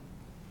time.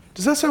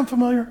 Does that sound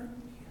familiar?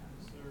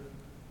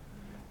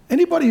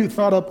 Anybody who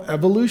thought up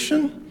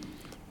evolution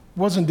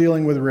wasn't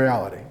dealing with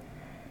reality.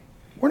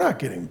 We're not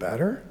getting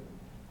better.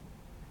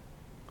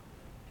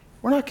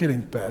 We're not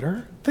getting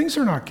better. Things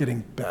are not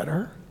getting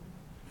better.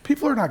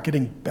 People are not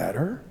getting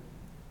better.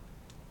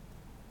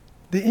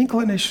 The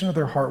inclination of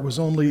their heart was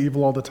only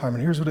evil all the time.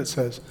 And here's what it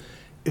says.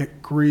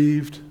 It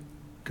grieved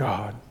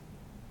God.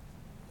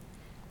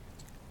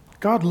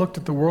 God looked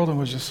at the world and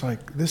was just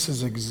like, this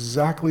is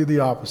exactly the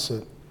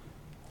opposite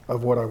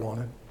of what I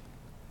wanted.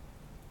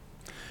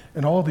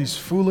 And all these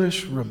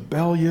foolish,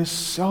 rebellious,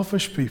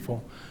 selfish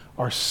people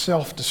are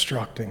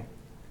self-destructing.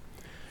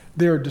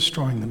 They are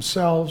destroying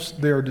themselves.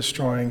 They are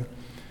destroying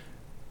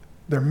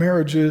their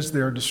marriages.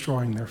 They are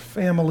destroying their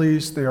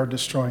families. They are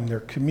destroying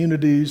their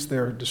communities. They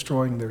are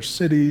destroying their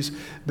cities.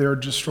 They are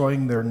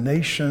destroying their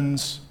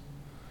nations.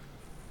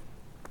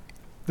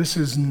 This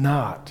is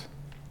not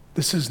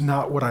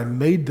what I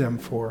made them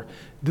for.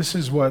 This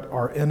is what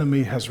our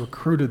enemy has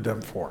recruited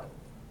them for.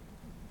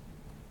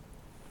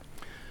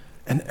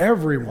 And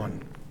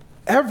everyone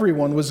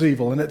was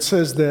evil. And it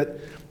says that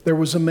there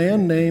was a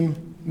man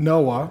named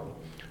Noah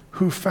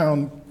who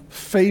found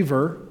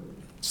favor.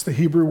 It's the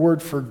Hebrew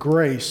word for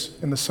grace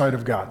in the sight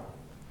of God.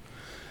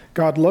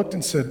 God looked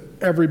and said,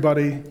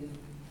 everybody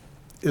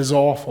is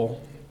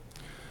awful.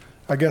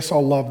 I guess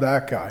I'll love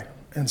that guy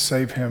and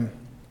save him.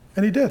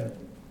 And he did.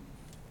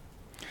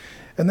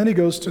 And then he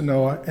goes to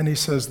Noah and he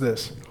says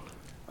this,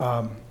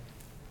 I'm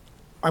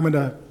going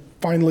to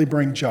finally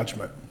bring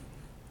judgment.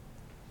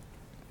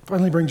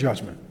 Finally bring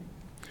judgment.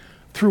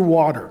 Through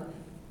water.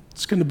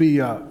 It's going to be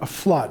a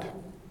flood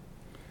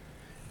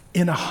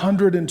in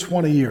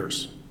 120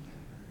 years.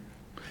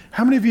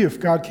 How many of you, if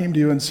God came to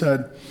you and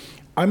said,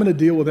 I'm going to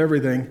deal with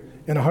everything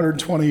in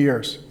 120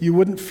 years, you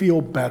wouldn't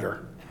feel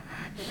better?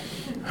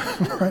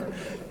 Right?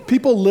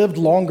 People lived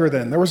longer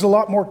then. There was a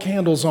lot more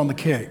candles on the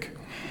cake.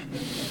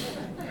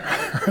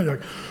 Right?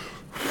 Like,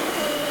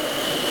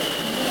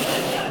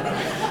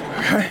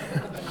 okay?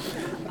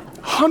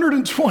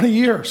 120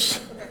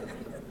 years.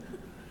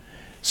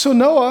 So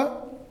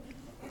Noah,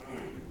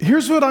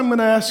 here's what I'm going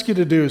to ask you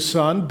to do,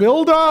 son.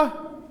 Build an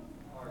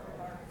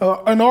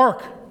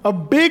ark, a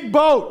big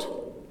boat,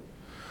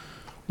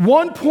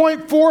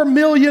 1.4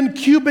 million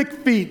cubic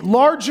feet,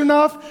 large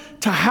enough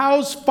to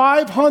house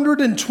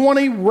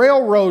 520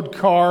 railroad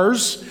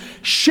cars,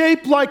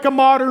 shaped like a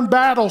modern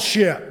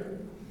battleship.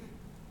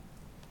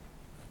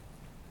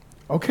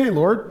 Okay,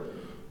 Lord,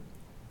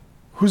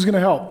 who's going to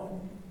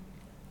help?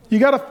 You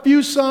got a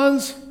few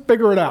sons?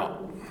 figure it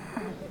out.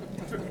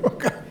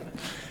 Okay.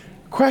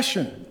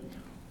 Question.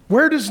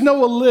 Where does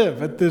Noah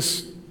live at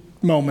this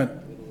moment?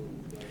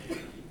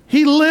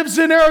 He lives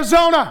in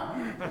Arizona.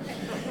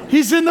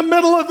 He's in the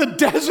middle of the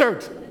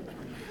desert.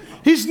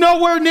 He's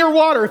nowhere near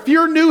water. If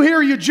you're new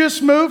here, you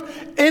just moved,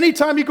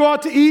 anytime you go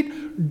out to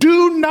eat,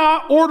 do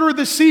not order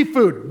the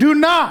seafood. Do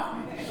not.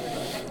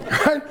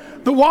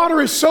 Right? The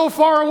water is so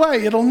far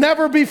away, it'll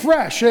never be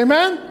fresh.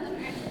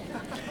 Amen?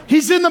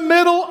 He's in the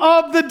middle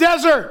of the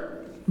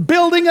desert,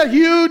 building a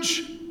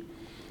huge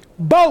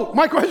boat.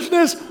 My question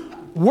is,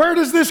 where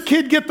does this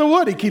kid get the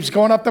wood? He keeps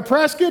going up to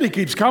Prescott. He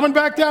keeps coming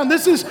back down.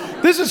 This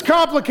is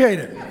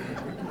complicated.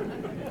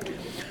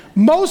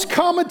 Most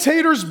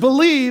commentators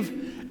believe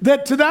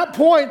that to that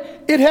point,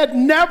 it had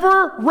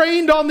never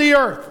rained on the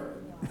earth.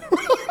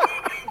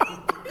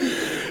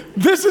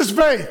 This is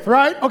faith,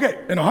 right? Okay,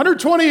 in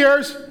 120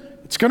 years,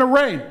 it's going to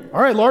rain.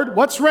 All right, Lord,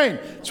 what's rain?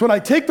 It's when I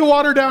take the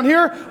water down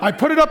here, I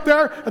put it up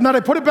there, and then I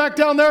put it back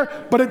down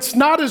there, but it's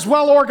not as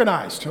well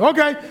organized.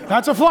 Okay,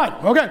 that's a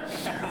flood. Okay,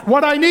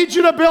 what I need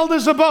you to build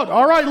is a boat.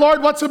 All right,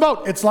 Lord, what's a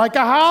boat? It's like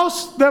a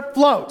house that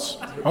floats.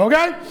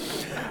 Okay?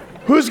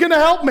 Who's going to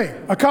help me?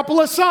 A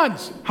couple of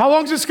sons. How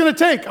long is this going to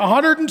take?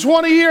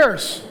 120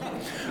 years.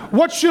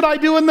 What should I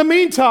do in the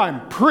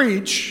meantime?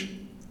 Preach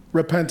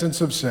repentance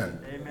of sin.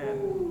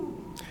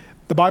 Amen.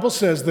 The Bible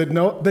says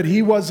that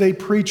he was a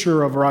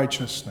preacher of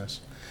righteousness.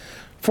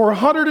 For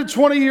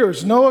 120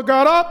 years, Noah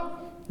got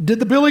up, did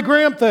the Billy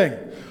Graham thing.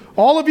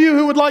 All of you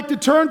who would like to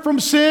turn from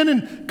sin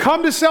and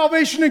come to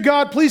salvation in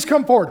God, please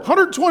come forward.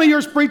 120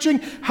 years preaching.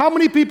 How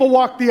many people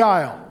walked the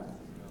aisle?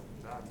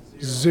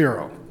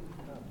 Zero.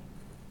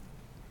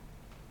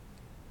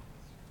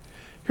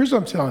 Here's what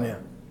I'm telling you.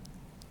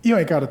 You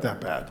ain't got it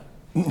that bad.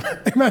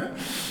 Amen.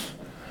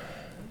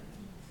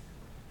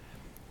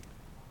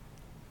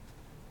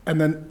 And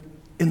then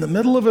in the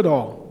middle of it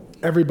all,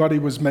 everybody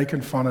was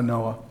making fun of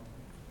Noah.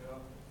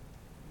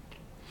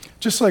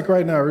 Just like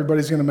right now,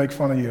 everybody's going to make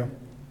fun of you.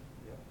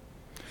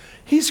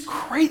 He's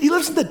great. He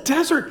lives in the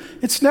desert.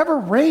 It's never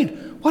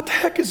rained. What the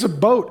heck is a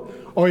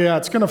boat? Oh yeah,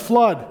 it's going to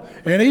flood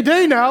any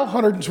day now,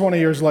 120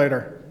 years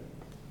later.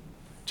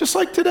 Just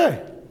like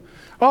today.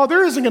 Oh,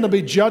 there isn't going to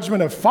be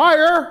judgment of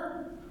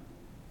fire.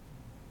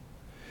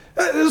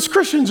 Those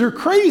Christians are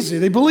crazy.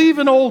 They believe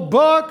in old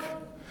book.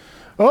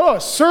 Oh,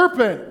 a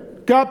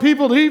serpent got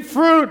people to eat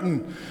fruit,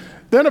 and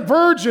then a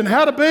virgin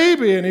had a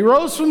baby, and he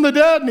rose from the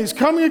dead, and he's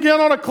coming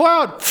again on a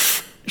cloud.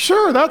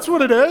 Sure, that's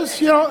what it is.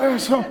 You know,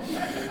 so.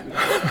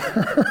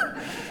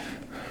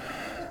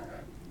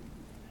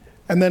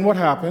 And then what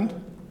happened?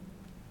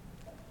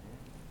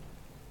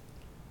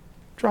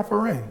 Drop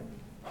of rain.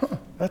 Huh,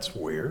 that's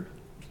weird.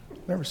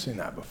 Never seen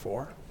that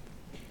before.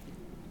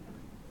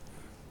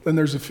 Then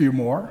there's a few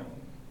more.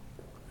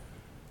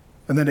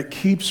 And then it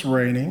keeps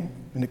raining,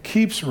 and it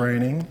keeps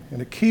raining,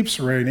 and it keeps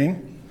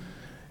raining.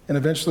 And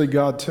eventually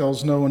God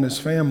tells Noah and his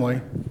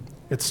family,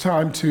 it's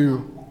time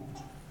to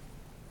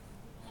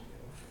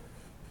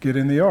get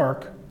in the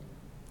ark.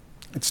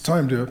 It's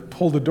time to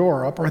pull the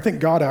door up. Or I think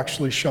God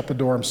actually shut the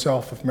door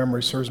himself, if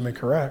memory serves me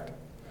correct.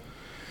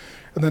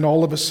 And then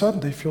all of a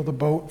sudden they feel the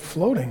boat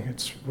floating.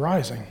 It's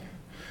rising.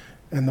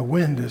 And the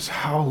wind is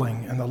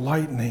howling, and the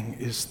lightning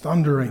is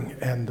thundering,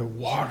 and the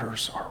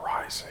waters are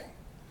rising.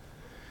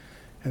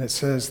 And it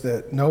says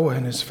that Noah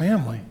and his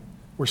family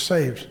were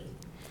saved.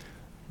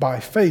 By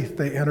faith,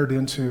 they entered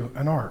into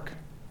an ark.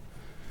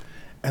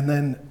 And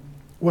then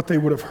what they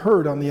would have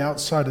heard on the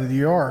outside of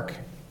the ark,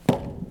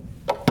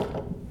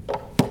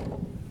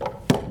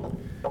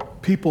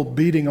 people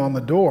beating on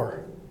the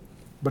door,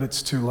 but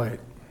it's too late.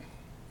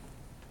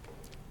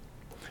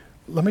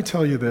 Let me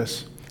tell you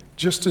this.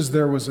 Just as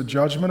there was a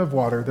judgment of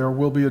water, there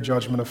will be a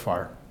judgment of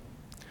fire.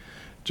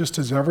 Just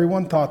as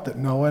everyone thought that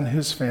Noah and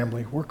his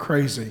family were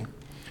crazy,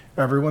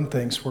 everyone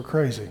thinks we're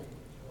crazy.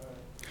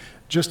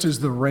 Just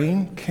as the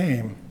rain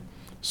came,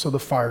 so the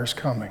fire's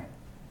coming.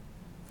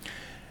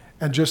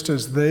 And just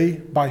as they,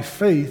 by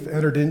faith,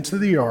 entered into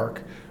the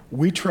ark,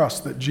 we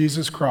trust that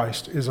Jesus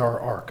Christ is our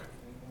ark.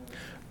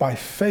 By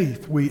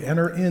faith, we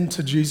enter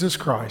into Jesus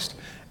Christ,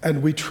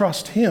 and we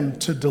trust him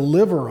to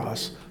deliver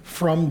us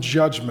from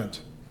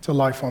judgment to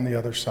life on the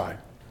other side.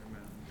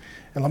 Amen.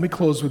 And let me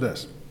close with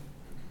this.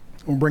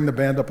 We'll bring the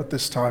band up at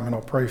this time, and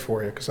I'll pray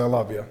for you because I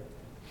love you.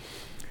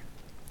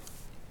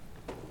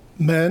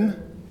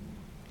 Men,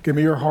 give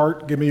me your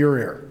heart, give me your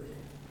ear.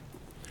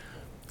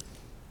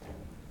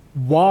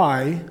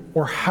 Why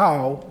or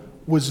how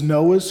was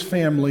Noah's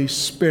family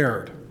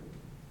spared?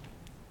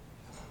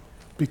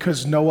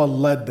 Because Noah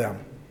led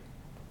them.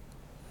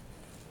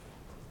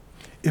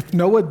 If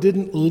Noah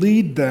didn't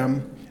lead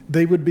them,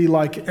 they would be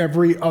like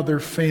every other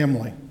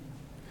family.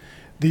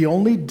 The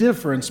only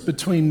difference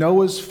between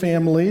Noah's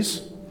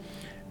families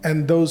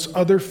and those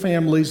other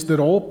families that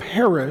all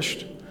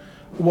perished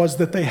was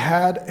that they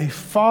had a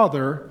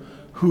father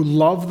who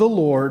loved the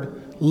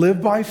Lord,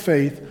 lived by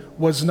faith,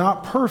 was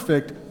not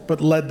perfect, but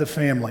led the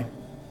family.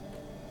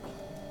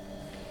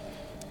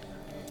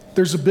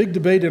 There's a big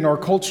debate in our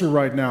culture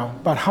right now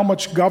about how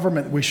much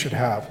government we should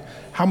have,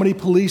 how many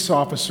police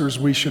officers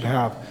we should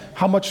have,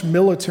 how much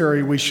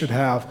military we should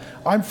have.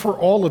 I'm for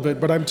all of it,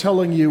 but I'm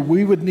telling you,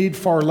 we would need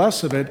far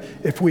less of it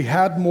if we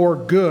had more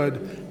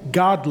good,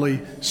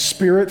 godly,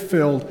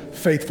 spirit-filled,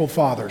 faithful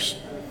fathers.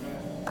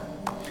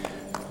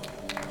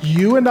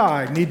 You and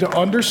I need to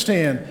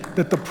understand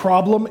that the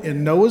problem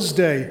in Noah's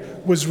day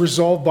was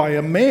resolved by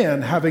a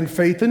man having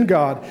faith in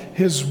God,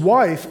 his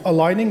wife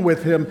aligning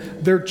with him,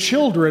 their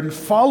children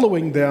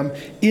following them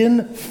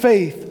in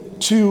faith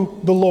to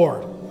the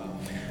Lord.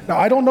 Now,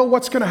 I don't know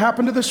what's going to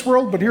happen to this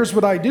world, but here's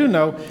what I do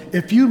know.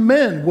 If you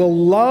men will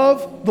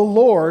love the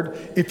Lord,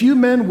 if you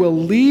men will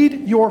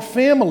lead your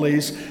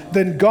families,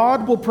 then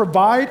God will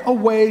provide a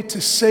way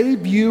to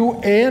save you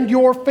and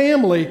your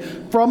family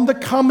from the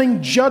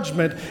coming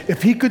judgment.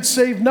 If he could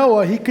save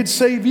Noah, he could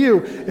save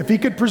you. If he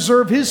could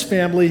preserve his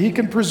family, he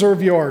can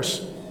preserve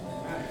yours.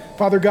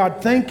 Father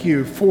God, thank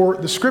you for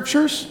the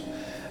scriptures,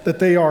 that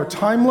they are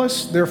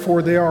timeless,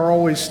 therefore they are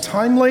always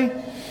timely,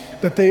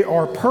 that they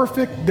are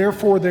perfect,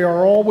 therefore they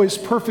are always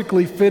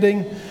perfectly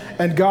fitting.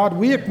 And God,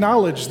 we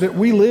acknowledge that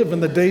we live in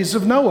the days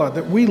of Noah,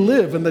 that we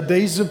live in the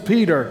days of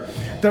Peter,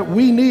 that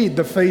we need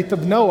the faith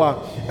of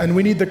Noah and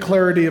we need the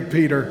clarity of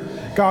Peter.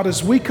 God,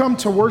 as we come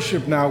to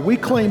worship now, we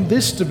claim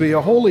this to be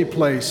a holy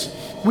place.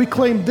 We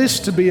claim this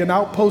to be an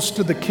outpost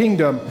to the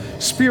kingdom,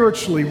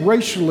 spiritually,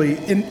 racially,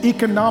 and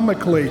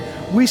economically.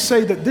 We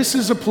say that this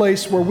is a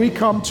place where we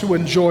come to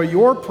enjoy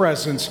your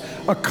presence,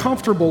 a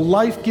comfortable,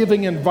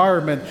 life-giving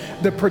environment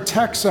that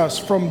protects us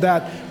from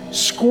that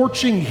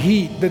scorching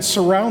heat that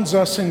surrounds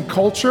us in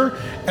culture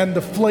and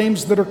the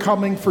flames that are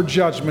coming for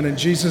judgment. In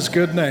Jesus'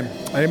 good name,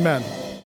 amen.